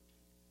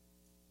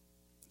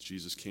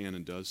 Jesus can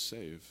and does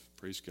save.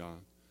 Praise God.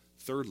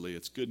 Thirdly,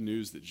 it's good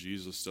news that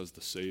Jesus does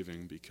the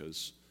saving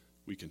because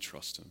we can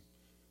trust him.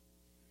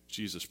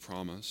 Jesus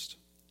promised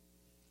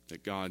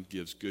that God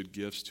gives good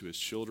gifts to his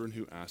children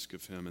who ask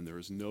of him, and there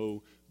is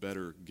no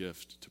better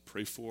gift to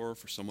pray for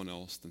someone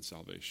else than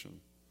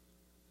salvation.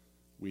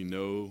 We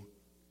know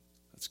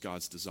that's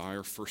God's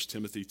desire. 1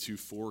 Timothy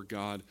 2:4,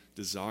 God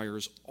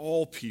desires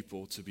all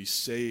people to be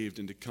saved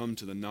and to come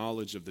to the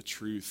knowledge of the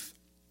truth.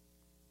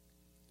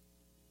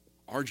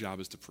 Our job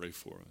is to pray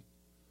for it.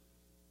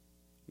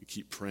 We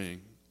keep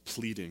praying,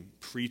 pleading,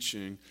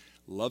 preaching,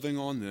 loving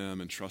on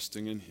them, and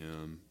trusting in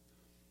him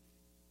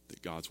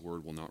that God's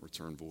word will not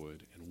return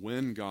void. And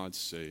when God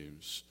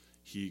saves,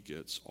 he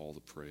gets all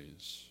the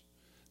praise.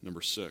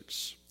 Number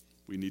 6,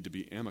 we need to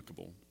be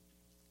amicable.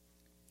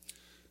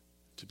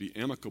 To be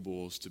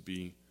amicable is to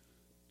be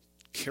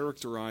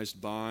characterized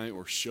by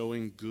or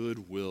showing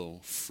goodwill,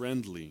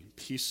 friendly,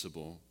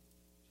 peaceable.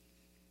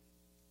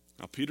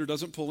 Now, Peter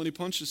doesn't pull any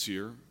punches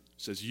here. He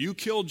says, you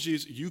killed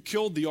Jesus, you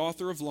killed the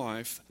author of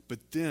life,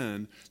 but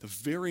then the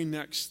very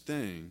next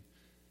thing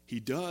he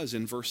does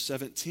in verse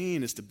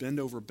 17 is to bend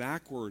over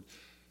backward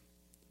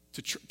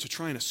to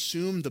try and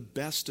assume the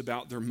best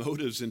about their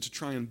motives and to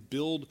try and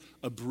build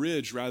a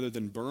bridge rather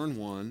than burn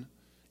one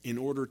in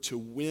order to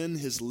win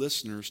his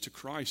listeners to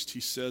Christ.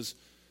 He says,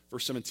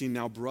 verse 17,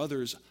 now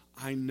brothers,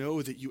 I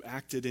know that you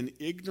acted in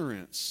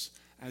ignorance,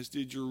 as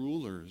did your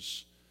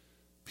rulers.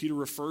 Peter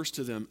refers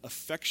to them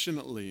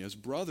affectionately as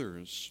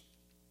brothers.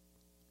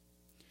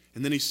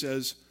 And then he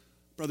says,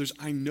 brothers,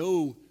 I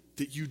know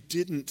that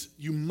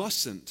you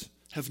mustn't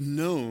have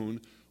known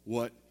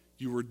what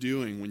you were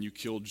doing when you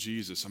killed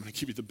Jesus. I'm going to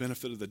give you the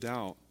benefit of the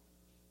doubt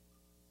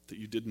that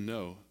you didn't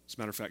know. As a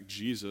matter of fact,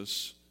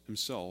 Jesus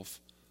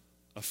himself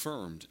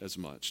affirmed as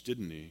much,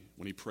 didn't he,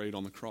 when he prayed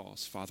on the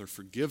cross? Father,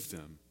 forgive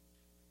them.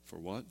 For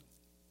what?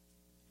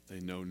 They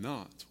know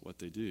not what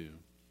they do.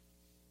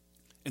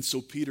 And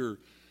so Peter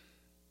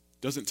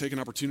doesn't take an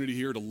opportunity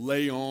here to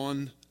lay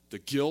on the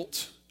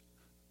guilt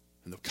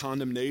and the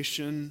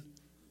condemnation.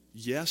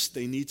 Yes,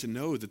 they need to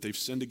know that they've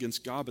sinned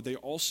against God, but they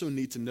also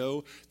need to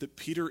know that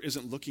Peter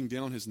isn't looking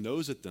down his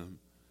nose at them.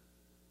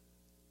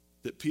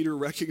 That Peter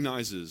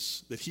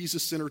recognizes that he's a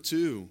sinner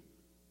too.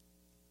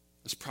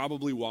 That's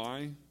probably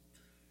why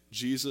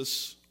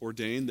Jesus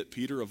ordained that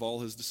Peter, of all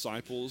his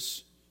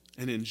disciples,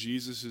 and in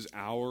Jesus'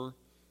 hour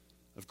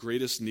of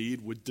greatest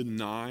need, would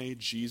deny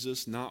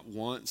Jesus not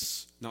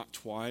once, not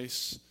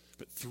twice,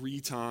 but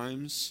 3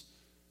 times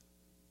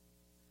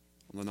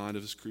on the night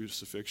of his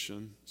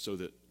crucifixion, so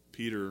that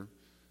Peter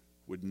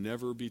would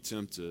never be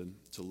tempted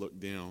to look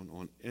down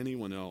on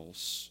anyone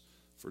else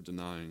for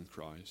denying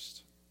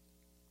Christ.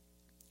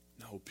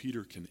 No,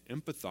 Peter can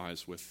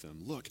empathize with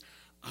them. Look,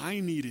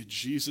 I needed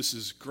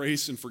Jesus'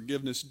 grace and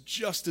forgiveness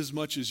just as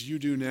much as you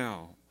do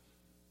now.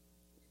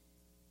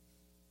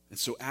 And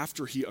so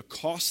after he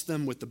accosts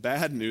them with the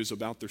bad news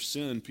about their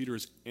sin, Peter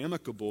is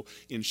amicable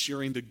in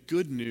sharing the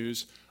good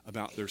news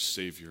about their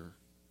Savior.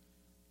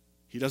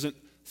 He doesn't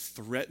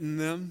threaten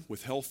them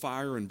with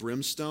hellfire and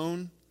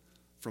brimstone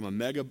from a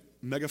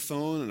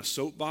megaphone and a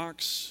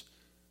soapbox.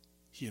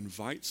 He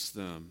invites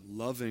them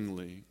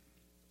lovingly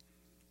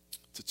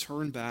to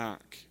turn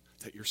back,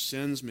 that your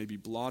sins may be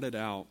blotted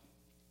out,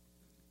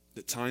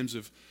 that times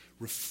of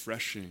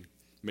refreshing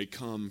may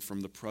come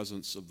from the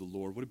presence of the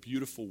Lord. What a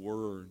beautiful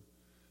word.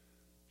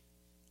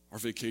 Our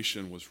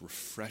vacation was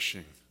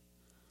refreshing.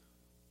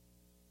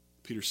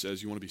 Peter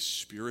says, you want to be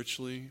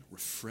spiritually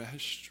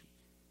refreshed?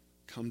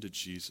 Come to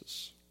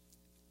Jesus.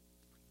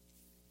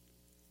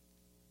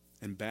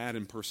 And bad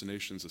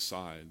impersonations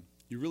aside,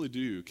 you really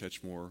do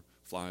catch more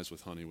flies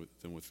with honey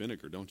than with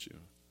vinegar, don't you?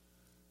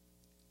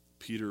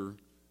 Peter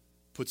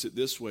puts it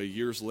this way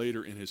years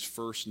later in his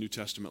first New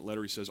Testament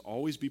letter. He says,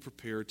 always be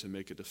prepared to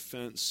make a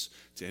defense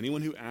to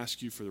anyone who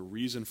asks you for the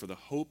reason for the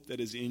hope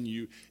that is in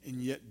you, and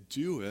yet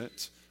do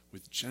it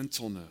with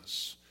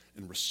gentleness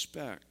and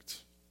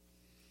respect.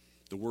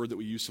 The word that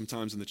we use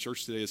sometimes in the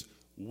church today is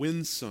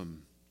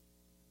winsome.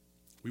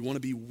 We want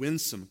to be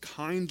winsome,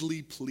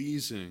 kindly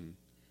pleasing,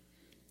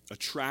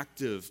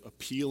 attractive,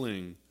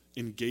 appealing,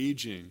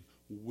 engaging,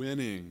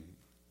 winning,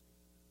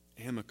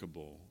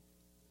 amicable.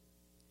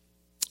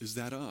 Is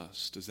that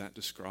us? Does that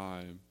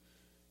describe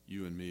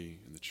you and me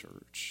in the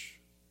church?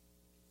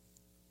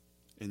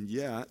 And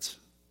yet,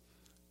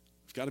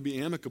 we've got to be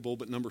amicable,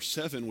 but number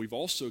 7, we've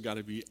also got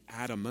to be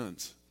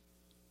adamant,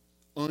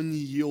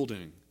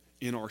 unyielding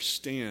in our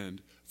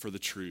stand for the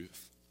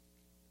truth.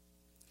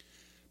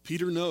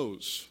 Peter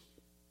knows,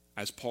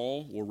 as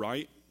Paul will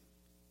write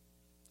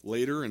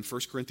later in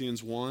 1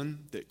 Corinthians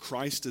 1, that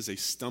Christ is a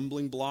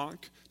stumbling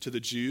block to the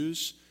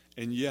Jews,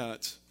 and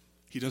yet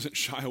he doesn't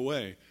shy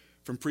away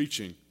from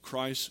preaching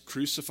Christ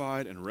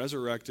crucified and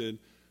resurrected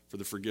for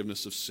the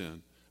forgiveness of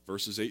sin.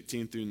 Verses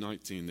 18 through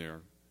 19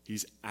 there.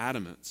 He's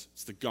adamant.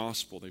 It's the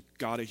gospel. They've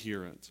got to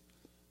hear it.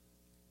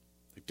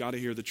 They've got to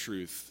hear the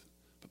truth.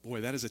 But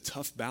boy, that is a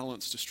tough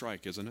balance to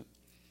strike, isn't it?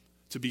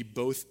 To be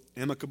both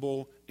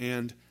amicable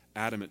and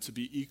adamant, to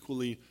be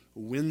equally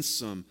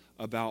winsome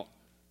about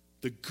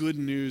the good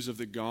news of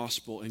the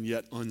gospel and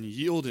yet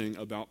unyielding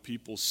about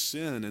people's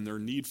sin and their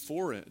need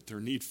for it,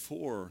 their need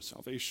for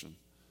salvation.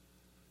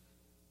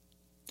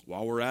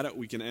 While we're at it,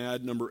 we can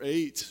add number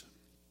 8,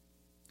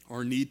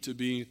 our need to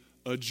be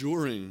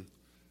adjuring.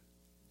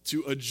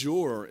 To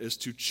adjure is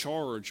to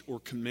charge or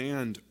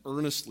command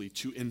earnestly,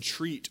 to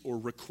entreat or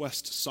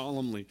request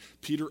solemnly.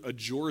 Peter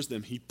adjures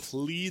them. He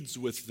pleads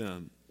with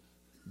them,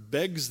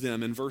 begs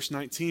them in verse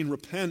 19,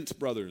 repent,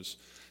 brothers,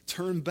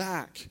 turn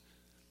back.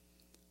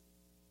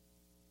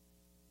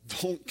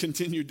 Don't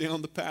continue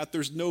down the path.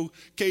 There's no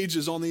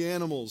cages on the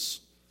animals.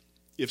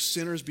 If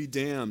sinners be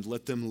damned,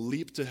 let them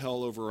leap to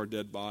hell over our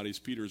dead bodies.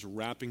 Peter's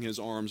wrapping his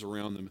arms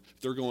around them.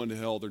 If they're going to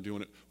hell, they're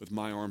doing it with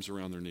my arms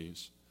around their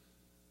knees.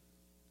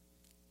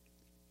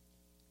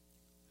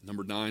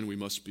 Number 9, we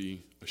must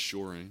be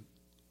assuring.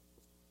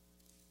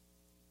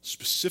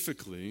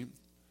 Specifically,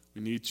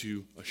 we need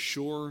to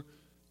assure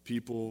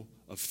people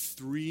of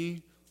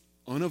 3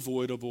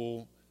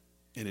 unavoidable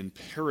and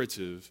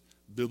imperative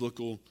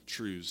biblical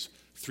truths.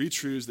 3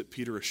 truths that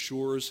Peter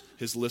assures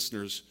his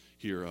listeners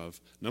here of.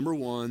 Number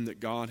 1,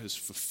 that God has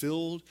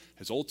fulfilled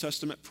his Old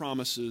Testament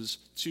promises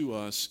to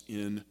us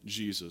in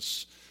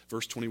Jesus.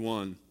 Verse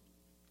 21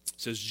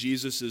 says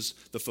Jesus is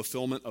the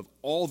fulfillment of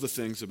all the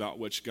things about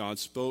which God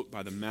spoke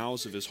by the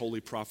mouths of his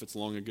holy prophets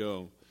long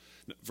ago.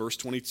 Verse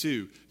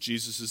 22,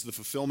 Jesus is the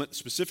fulfillment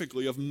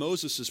specifically of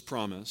Moses'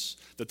 promise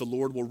that the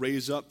Lord will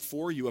raise up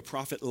for you a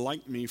prophet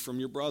like me from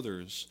your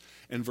brothers.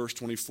 And verse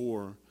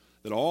 24,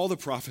 that all the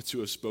prophets who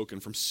have spoken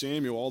from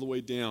Samuel all the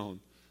way down,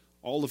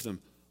 all of them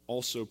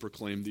also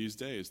proclaim these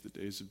days, the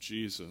days of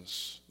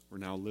Jesus we're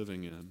now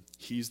living in.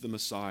 He's the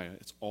Messiah.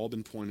 It's all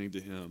been pointing to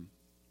him.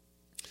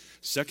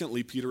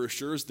 Secondly, Peter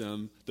assures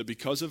them that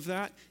because of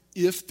that,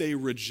 if they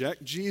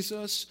reject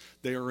Jesus,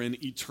 they are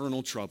in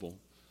eternal trouble.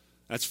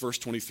 That's verse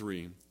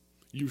 23.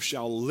 You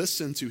shall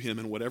listen to him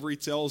in whatever he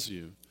tells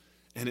you,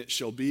 and it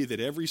shall be that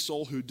every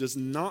soul who does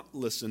not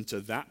listen to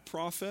that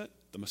prophet,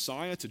 the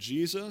Messiah, to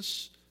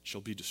Jesus,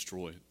 shall be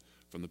destroyed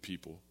from the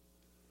people.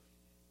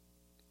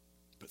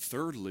 But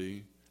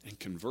thirdly, and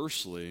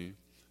conversely,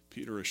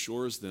 Peter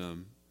assures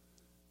them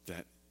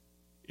that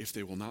if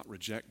they will not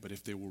reject, but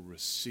if they will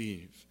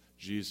receive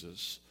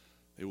Jesus,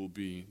 they will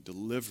be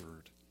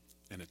delivered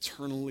and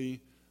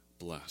eternally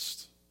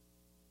blessed.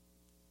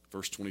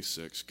 Verse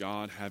 26,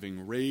 God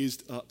having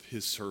raised up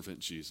his servant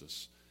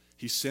Jesus,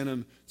 he sent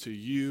him to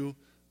you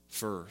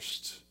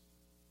first,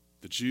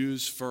 the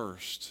Jews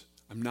first.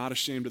 I'm not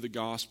ashamed of the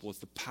gospel. It's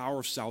the power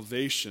of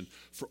salvation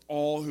for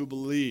all who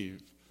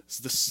believe. It's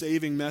the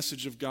saving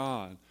message of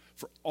God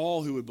for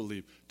all who would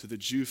believe, to the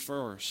Jew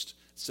first,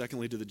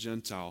 secondly to the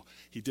Gentile.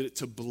 He did it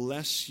to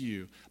bless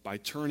you by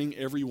turning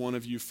every one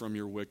of you from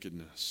your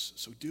wickedness.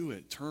 So do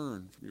it.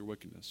 Turn from your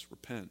wickedness.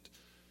 Repent.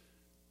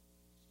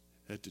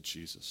 Head to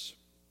Jesus.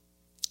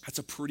 That's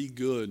a pretty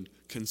good,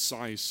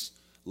 concise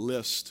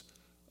list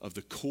of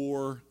the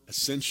core,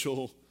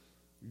 essential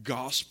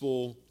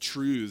gospel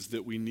truths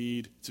that we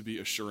need to be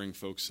assuring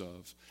folks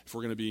of. If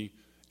we're going to be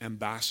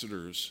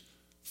ambassadors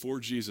for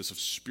Jesus of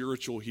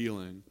spiritual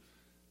healing,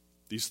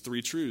 these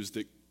 3 truths: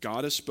 that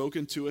God has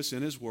spoken to us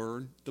in his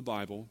word, the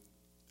Bible,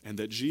 and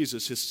that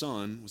Jesus, his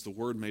son, was the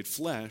word made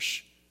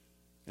flesh,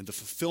 and the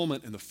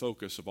fulfillment and the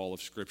focus of all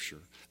of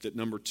Scripture. That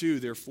number 2,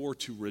 therefore,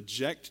 to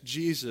reject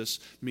Jesus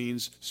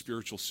means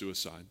spiritual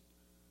suicide.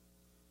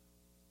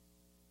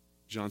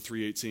 John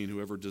 3:18,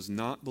 whoever does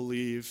not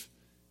believe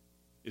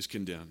is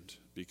condemned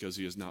because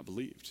he has not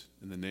believed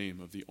in the name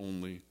of the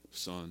only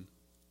Son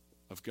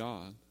of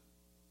God.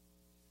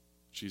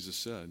 Jesus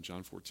said,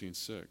 John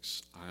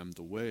 14:6, I am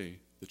the way,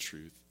 the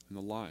truth, and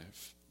the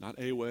life. Not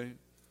a way,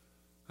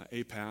 not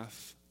a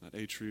path, not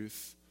a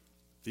truth,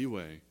 the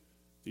way,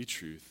 the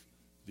truth,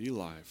 the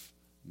life.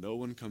 No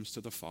one comes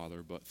to the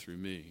Father but through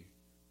me.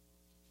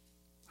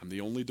 I'm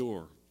the only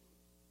door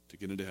to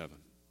get into heaven.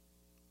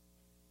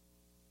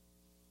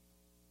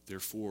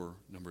 Therefore,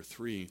 number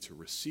 3, to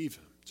receive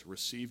him, to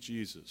receive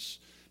Jesus,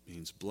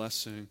 means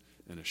blessing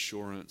and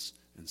assurance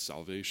and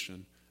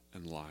salvation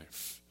and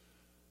life.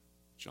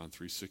 John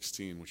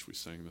 3:16, which we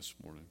sang this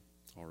morning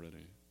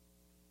already.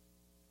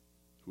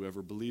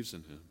 Whoever believes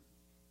in him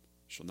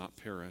shall not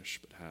perish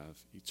but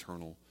have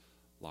eternal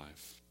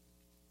life.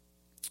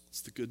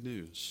 It's the good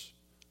news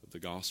of the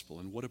gospel,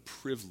 and what a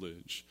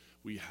privilege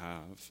we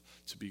have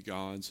to be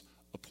God's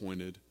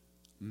appointed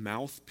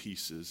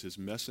mouthpieces, his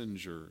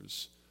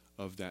messengers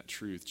of that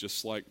truth.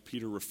 Just like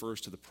Peter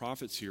refers to the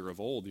prophets here of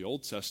old, the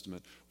Old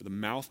Testament, were the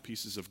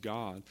mouthpieces of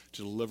God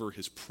to deliver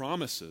his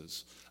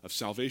promises of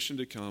salvation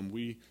to come,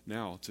 we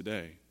now,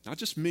 today, not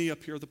just me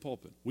up here at the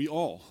pulpit, we're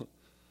all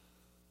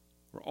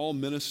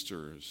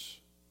ministers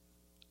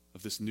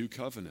of this new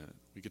covenant.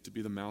 We get to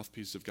be the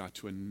mouthpiece of God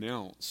to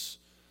announce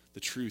the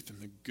truth and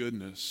the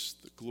goodness,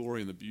 the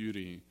glory and the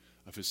beauty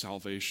of his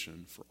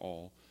salvation for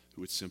all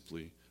who would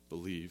simply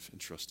believe and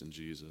trust in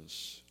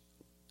Jesus.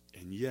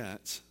 And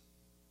yet,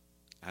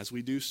 as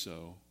we do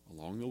so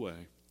along the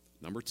way,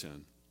 number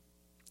 10,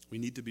 we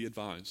need to be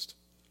advised.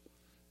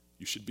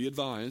 You should be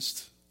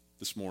advised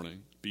this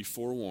morning, be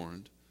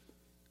forewarned,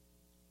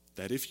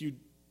 that if you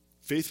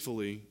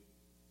faithfully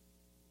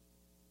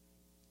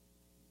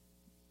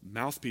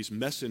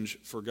message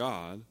for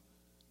God,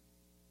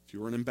 if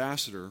you're an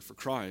ambassador for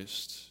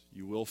Christ,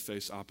 you will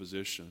face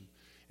opposition.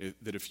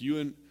 That if you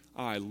and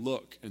I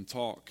look and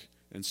talk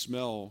and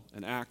smell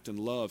and act and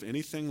love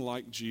anything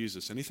like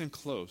Jesus, anything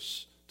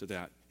close to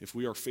that, if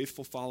we are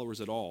faithful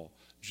followers at all,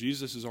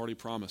 Jesus has already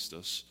promised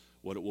us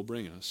what it will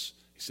bring us.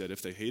 He said,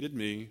 if they hated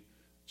me,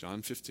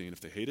 John 15,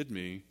 if they hated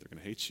me, they're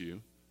going to hate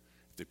you.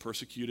 If they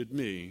persecuted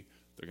me,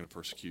 they're going to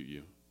persecute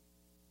you.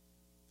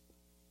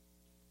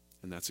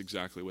 And that's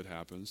exactly what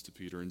happens to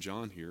Peter and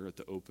John here at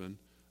the open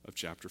of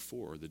chapter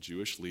 4. The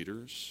Jewish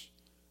leaders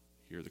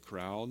hear the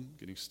crowd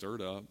getting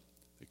stirred up.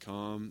 They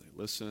come,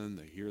 they listen,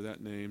 they hear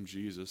that name,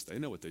 Jesus. They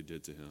know what they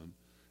did to him.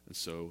 And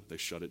so they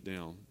shut it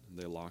down and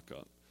they lock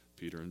up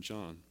Peter and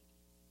John.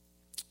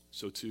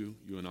 So too,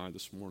 you and I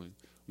this morning.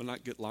 We might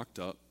not get locked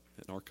up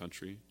in our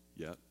country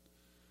yet,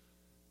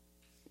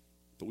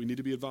 but we need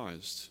to be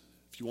advised.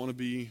 If you want to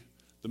be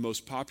the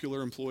most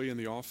popular employee in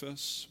the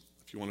office,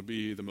 if you want to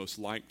be the most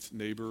liked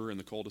neighbor in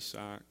the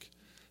cul-de-sac,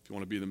 if you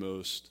want to be the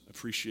most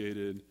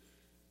appreciated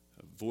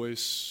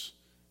voice,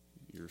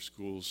 your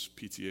school's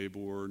PTA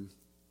board,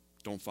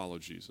 don't follow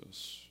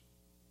Jesus.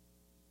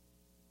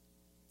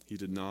 He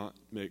did not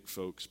make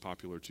folks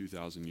popular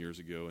 2,000 years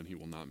ago, and he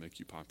will not make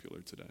you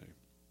popular today.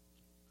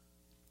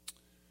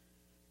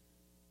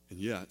 And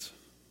yet,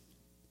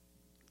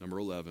 number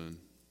 11,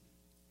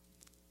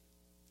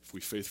 if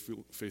we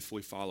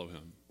faithfully follow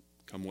him,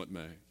 come what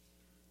may,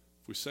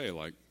 if we say,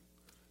 like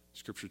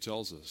Scripture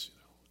tells us,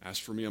 as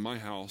for me and my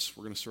house,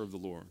 we're going to serve the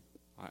Lord.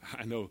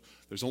 I know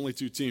there's only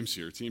two teams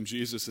here, Team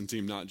Jesus and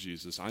Team Not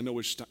Jesus. I know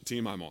which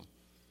team I'm on.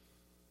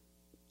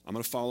 I'm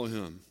going to follow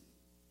him.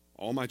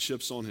 All my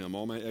chips on him,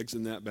 all my eggs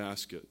in that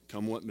basket,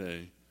 come what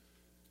may,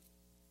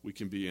 we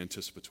can be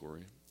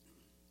anticipatory,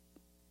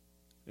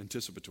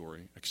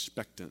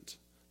 expectant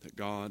that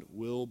God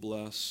will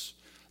bless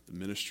the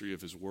ministry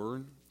of his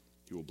word.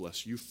 He will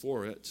bless you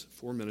for it,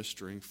 for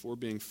ministering, for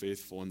being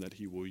faithful, and that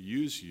he will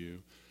use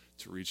you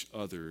to reach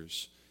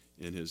others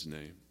in his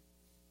name,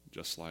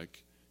 just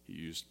like he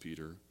used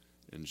Peter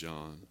and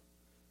John.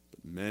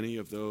 But many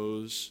of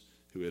those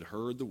who had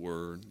heard the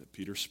word that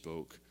Peter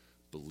spoke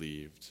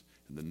believed,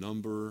 and the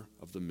number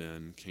of the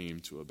men came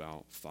to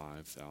about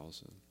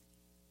 5,000.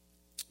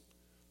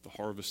 The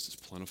harvest is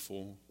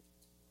plentiful.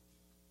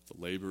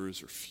 The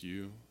laborers are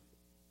few.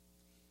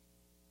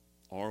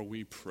 Are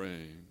we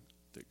praying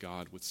that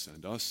God would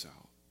send us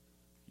out,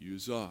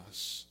 use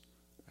us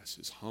as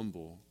his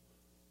humble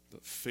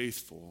but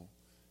faithful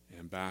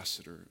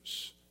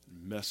ambassadors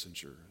and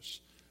messengers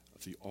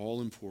of the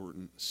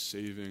all-important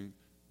saving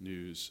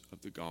news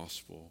of the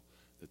gospel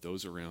that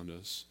those around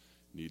us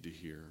need to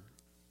hear?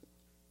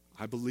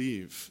 I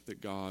believe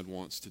that God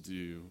wants to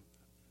do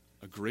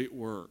a great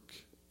work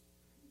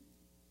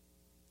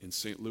in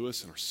St.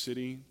 Louis, in our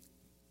city,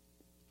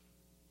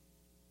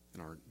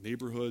 in our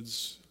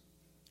neighborhoods,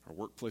 our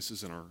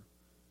workplaces, in our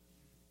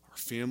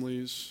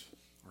families,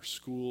 our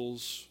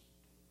schools,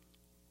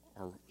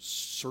 our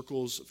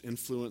circles of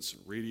influence,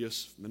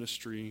 radius of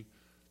ministry,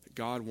 that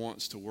God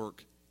wants to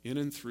work in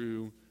and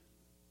through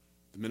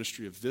the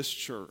ministry of this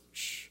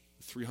church,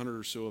 the 300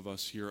 or so of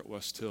us here at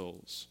West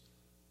Hills,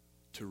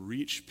 to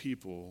reach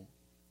people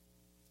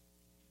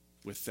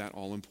with that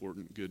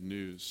all-important good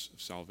news of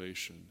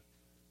salvation.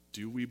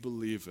 Do we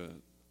believe it?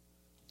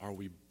 Are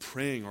we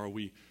praying? Are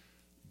we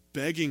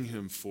begging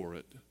him for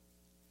it?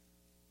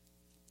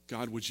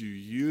 God, would you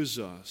use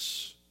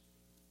us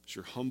as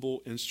your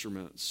humble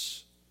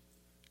instruments,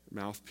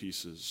 your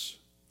mouthpieces?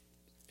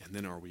 And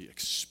then are we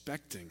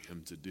expecting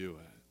him to do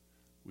it?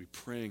 We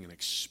praying and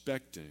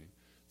expecting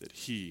that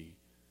he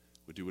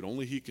would do what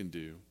only he can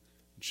do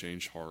and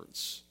change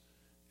hearts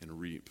and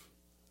reap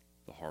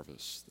the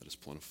harvest that is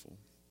plentiful.